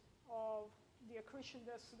emissivities of the accretion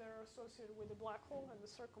disks that are associated with the black hole and the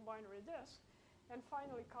circumbinary disk, and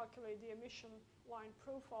finally calculate the emission line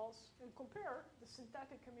profiles and compare the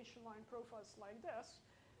synthetic emission line profiles like this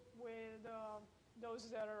with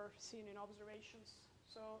those that are seen in observations.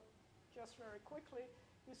 So just very quickly,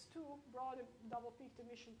 these two broad double-peaked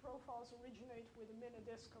emission profiles originate with a mini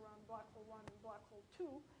disk around black hole 1 and black hole 2.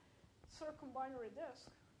 Circumbinary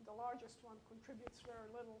disk, the largest one, contributes very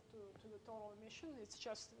little to the total emission. It's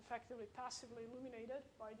just effectively passively illuminated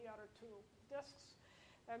by the other two disks.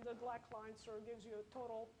 And the black line sort of gives you a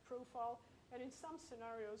total profile. And in some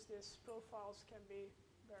scenarios, these profiles can be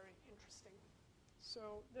very interesting.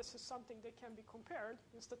 So this is something that can be compared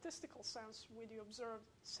in statistical sense with the observed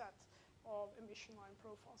set of emission line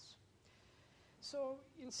profiles. So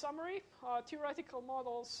in summary, theoretical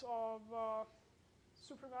models of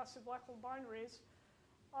supermassive black hole binaries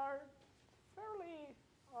are fairly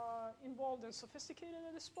involved and sophisticated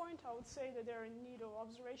at this point. I would say that they're in need of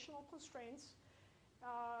observational constraints.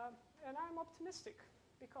 And I'm optimistic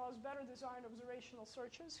because better designed observational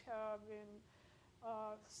searches have been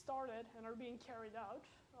started and are being carried out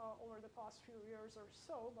over the past few years or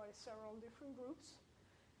so by several different groups.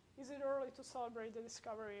 Is it early to celebrate the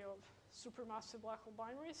discovery of supermassive black hole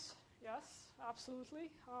binaries? Yes,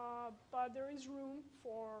 absolutely. But there is room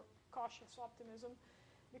for cautious optimism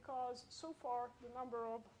because so far the number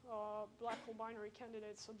of black hole binary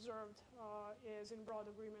candidates observed is in broad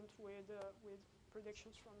agreement with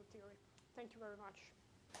predictions from the theory. Thank you very much.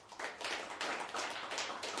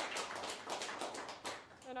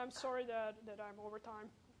 And I'm sorry that I'm over time.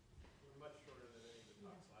 We're much shorter than any of the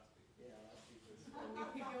talks last week. Yeah, last week was.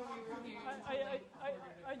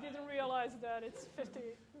 I didn't realize that it's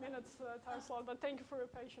 50 minutes time slot, but thank you for your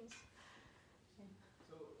patience.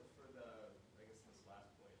 So for the, I guess this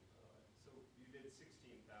last point, so you did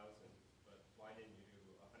 16,000, but why didn't you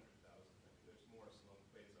do 100,000? I mean, there's more Sloan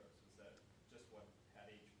quasars. Was that just what had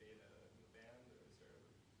H beta in the band, or is there?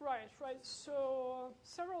 Right. So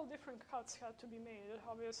several different cuts had to be made.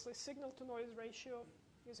 Obviously, signal-to-noise ratio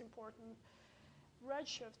is important.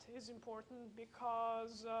 Redshift is important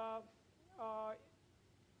because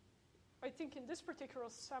I think in this particular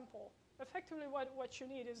sample, effectively what you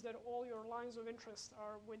need is that all your lines of interest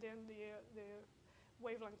are within the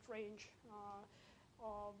wavelength range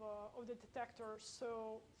of the detector.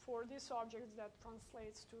 So for this object, that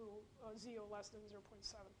translates to ZO less than 0.7.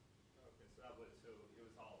 Okay, so it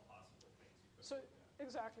was all possible things you could So look at.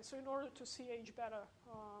 exactly. So in order to see H beta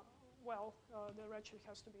the redshift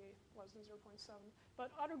has to be less than 0.7.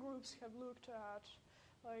 But other groups have looked at,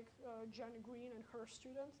 like Jenny Green and her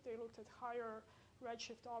student, they looked at higher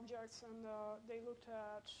redshift objects, and they looked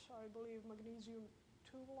at, I believe, magnesium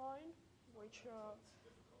 2 line, which... Sounds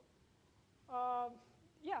difficult.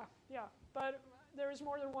 Yeah. But there is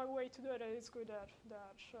more than one way to do it, and it's good that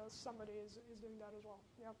somebody is doing that as well.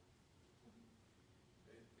 Yeah.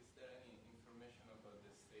 Is there any information about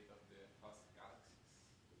the state of the host galaxies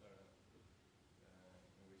that are,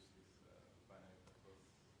 in which these binary proposed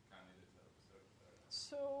candidates are observed?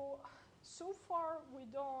 So far we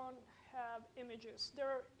don't have images. There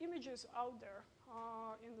are images out there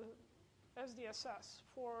in the SDSS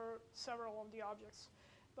for several of the objects,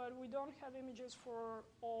 but we don't have images for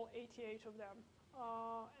all 88 of them.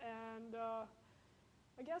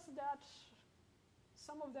 I guess that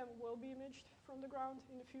some of them will be imaged from the ground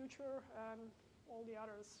in the future, and all the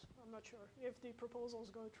others, I'm not sure if the proposals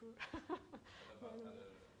go through. What about other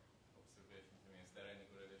observations? I mean, is there any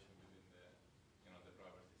correlation between the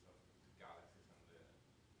properties of galaxies and the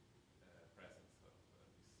presence of these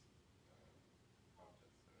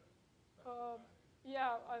objects?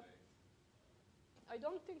 Yeah, I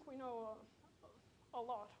don't think we know a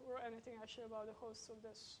lot or anything actually about the hosts of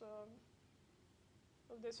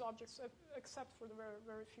these objects, except for the very,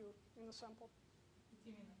 very few in the sample. Do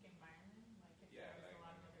you mean like environment? Like if Yeah, there's like a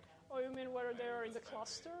lot of other galaxies? Oh, you mean whether they're in the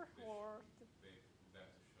cluster or... Them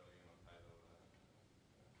to show, tidal...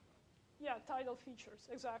 Yeah, tidal features,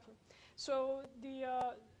 exactly. So the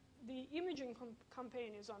imaging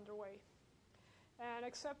campaign is underway. And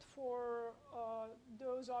except for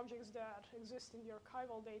those objects that exist in the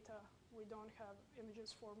archival data, we don't have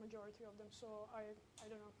images for majority of them. So I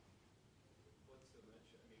don't know. What's the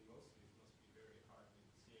redshift? I mean, most of these must be very hard to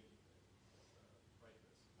see anything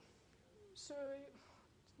brightness. So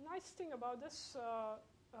the nice thing about this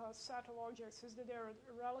set of objects is that they're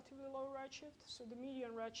a relatively low redshift. So the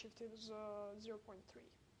median redshift is 0.3.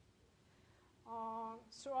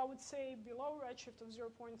 So I would say below redshift of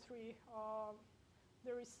 0.3,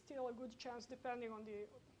 there is still a good chance, depending on the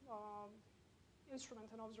instrument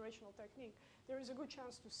and observational technique, there is a good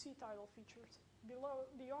chance to see tidal features.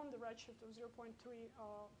 Beyond the redshift of 0.3,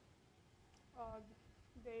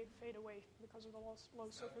 they fade away because of the low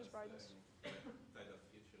surface brightness. Tidal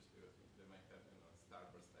features, because they might have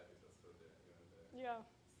starburst habitats, so the Yeah.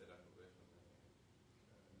 stellar population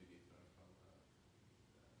may be different from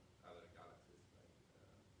other galaxies, like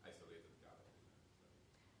isolated galaxies.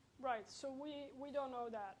 Right. So we don't know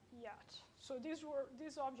that yet. So these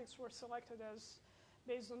objects were selected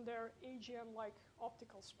based on their AGN-like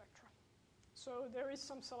optical spectra. So there is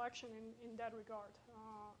some selection in that regard,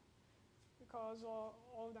 because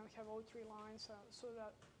all of them have O3 lines.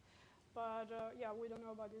 Yeah, we don't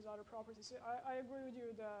know about these other properties. I agree with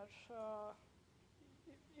you that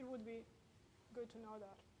it would be good to know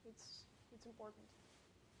that. It's important.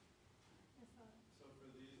 So for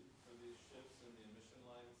these shifts in the emission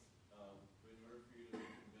lines, in order for you to be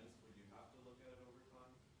convinced, would you have to look at it over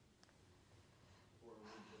time? Or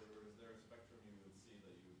is there a spectrum you would see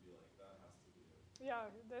that you would be like, that has to be it? Yeah,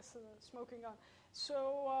 that's a smoking gun.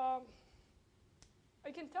 So I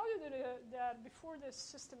can tell you that before the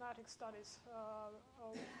systematic studies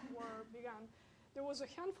were begun, there was a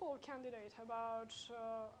handful of candidates about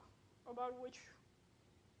which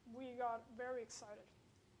we got very excited.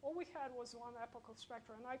 All we had was one epoch of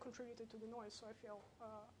spectra, and I contributed to the noise, so I feel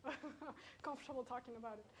comfortable talking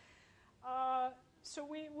about it. So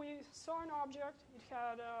we saw an object. It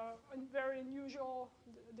had a very unusual,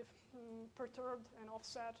 perturbed and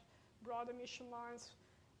offset broad emission lines.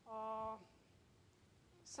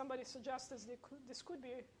 Somebody suggested this could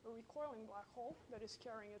be a recoiling black hole that is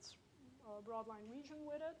carrying its broadline region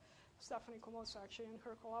with it. Stephanie Comosa actually and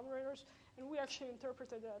her collaborators. And we actually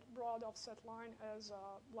interpreted that broad offset line as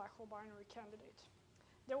a black hole binary candidate.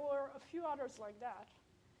 There were a few others like that.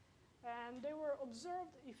 And they were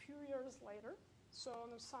observed a few years later. So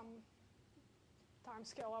on some time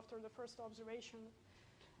scale after the first observation,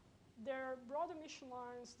 their broad emission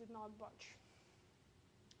lines did not budge.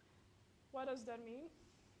 What does that mean?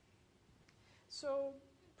 So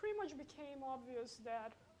it pretty much became obvious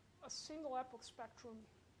that a single epoch spectrum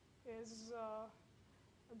is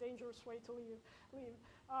a dangerous way to leave.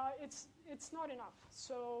 It's not enough.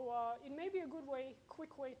 So it may be a good way,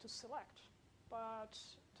 quick way to select, but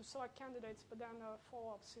to select candidates, but then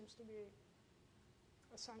follow-up seems to be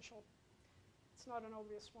essential. It's not an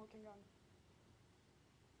obvious smoking gun.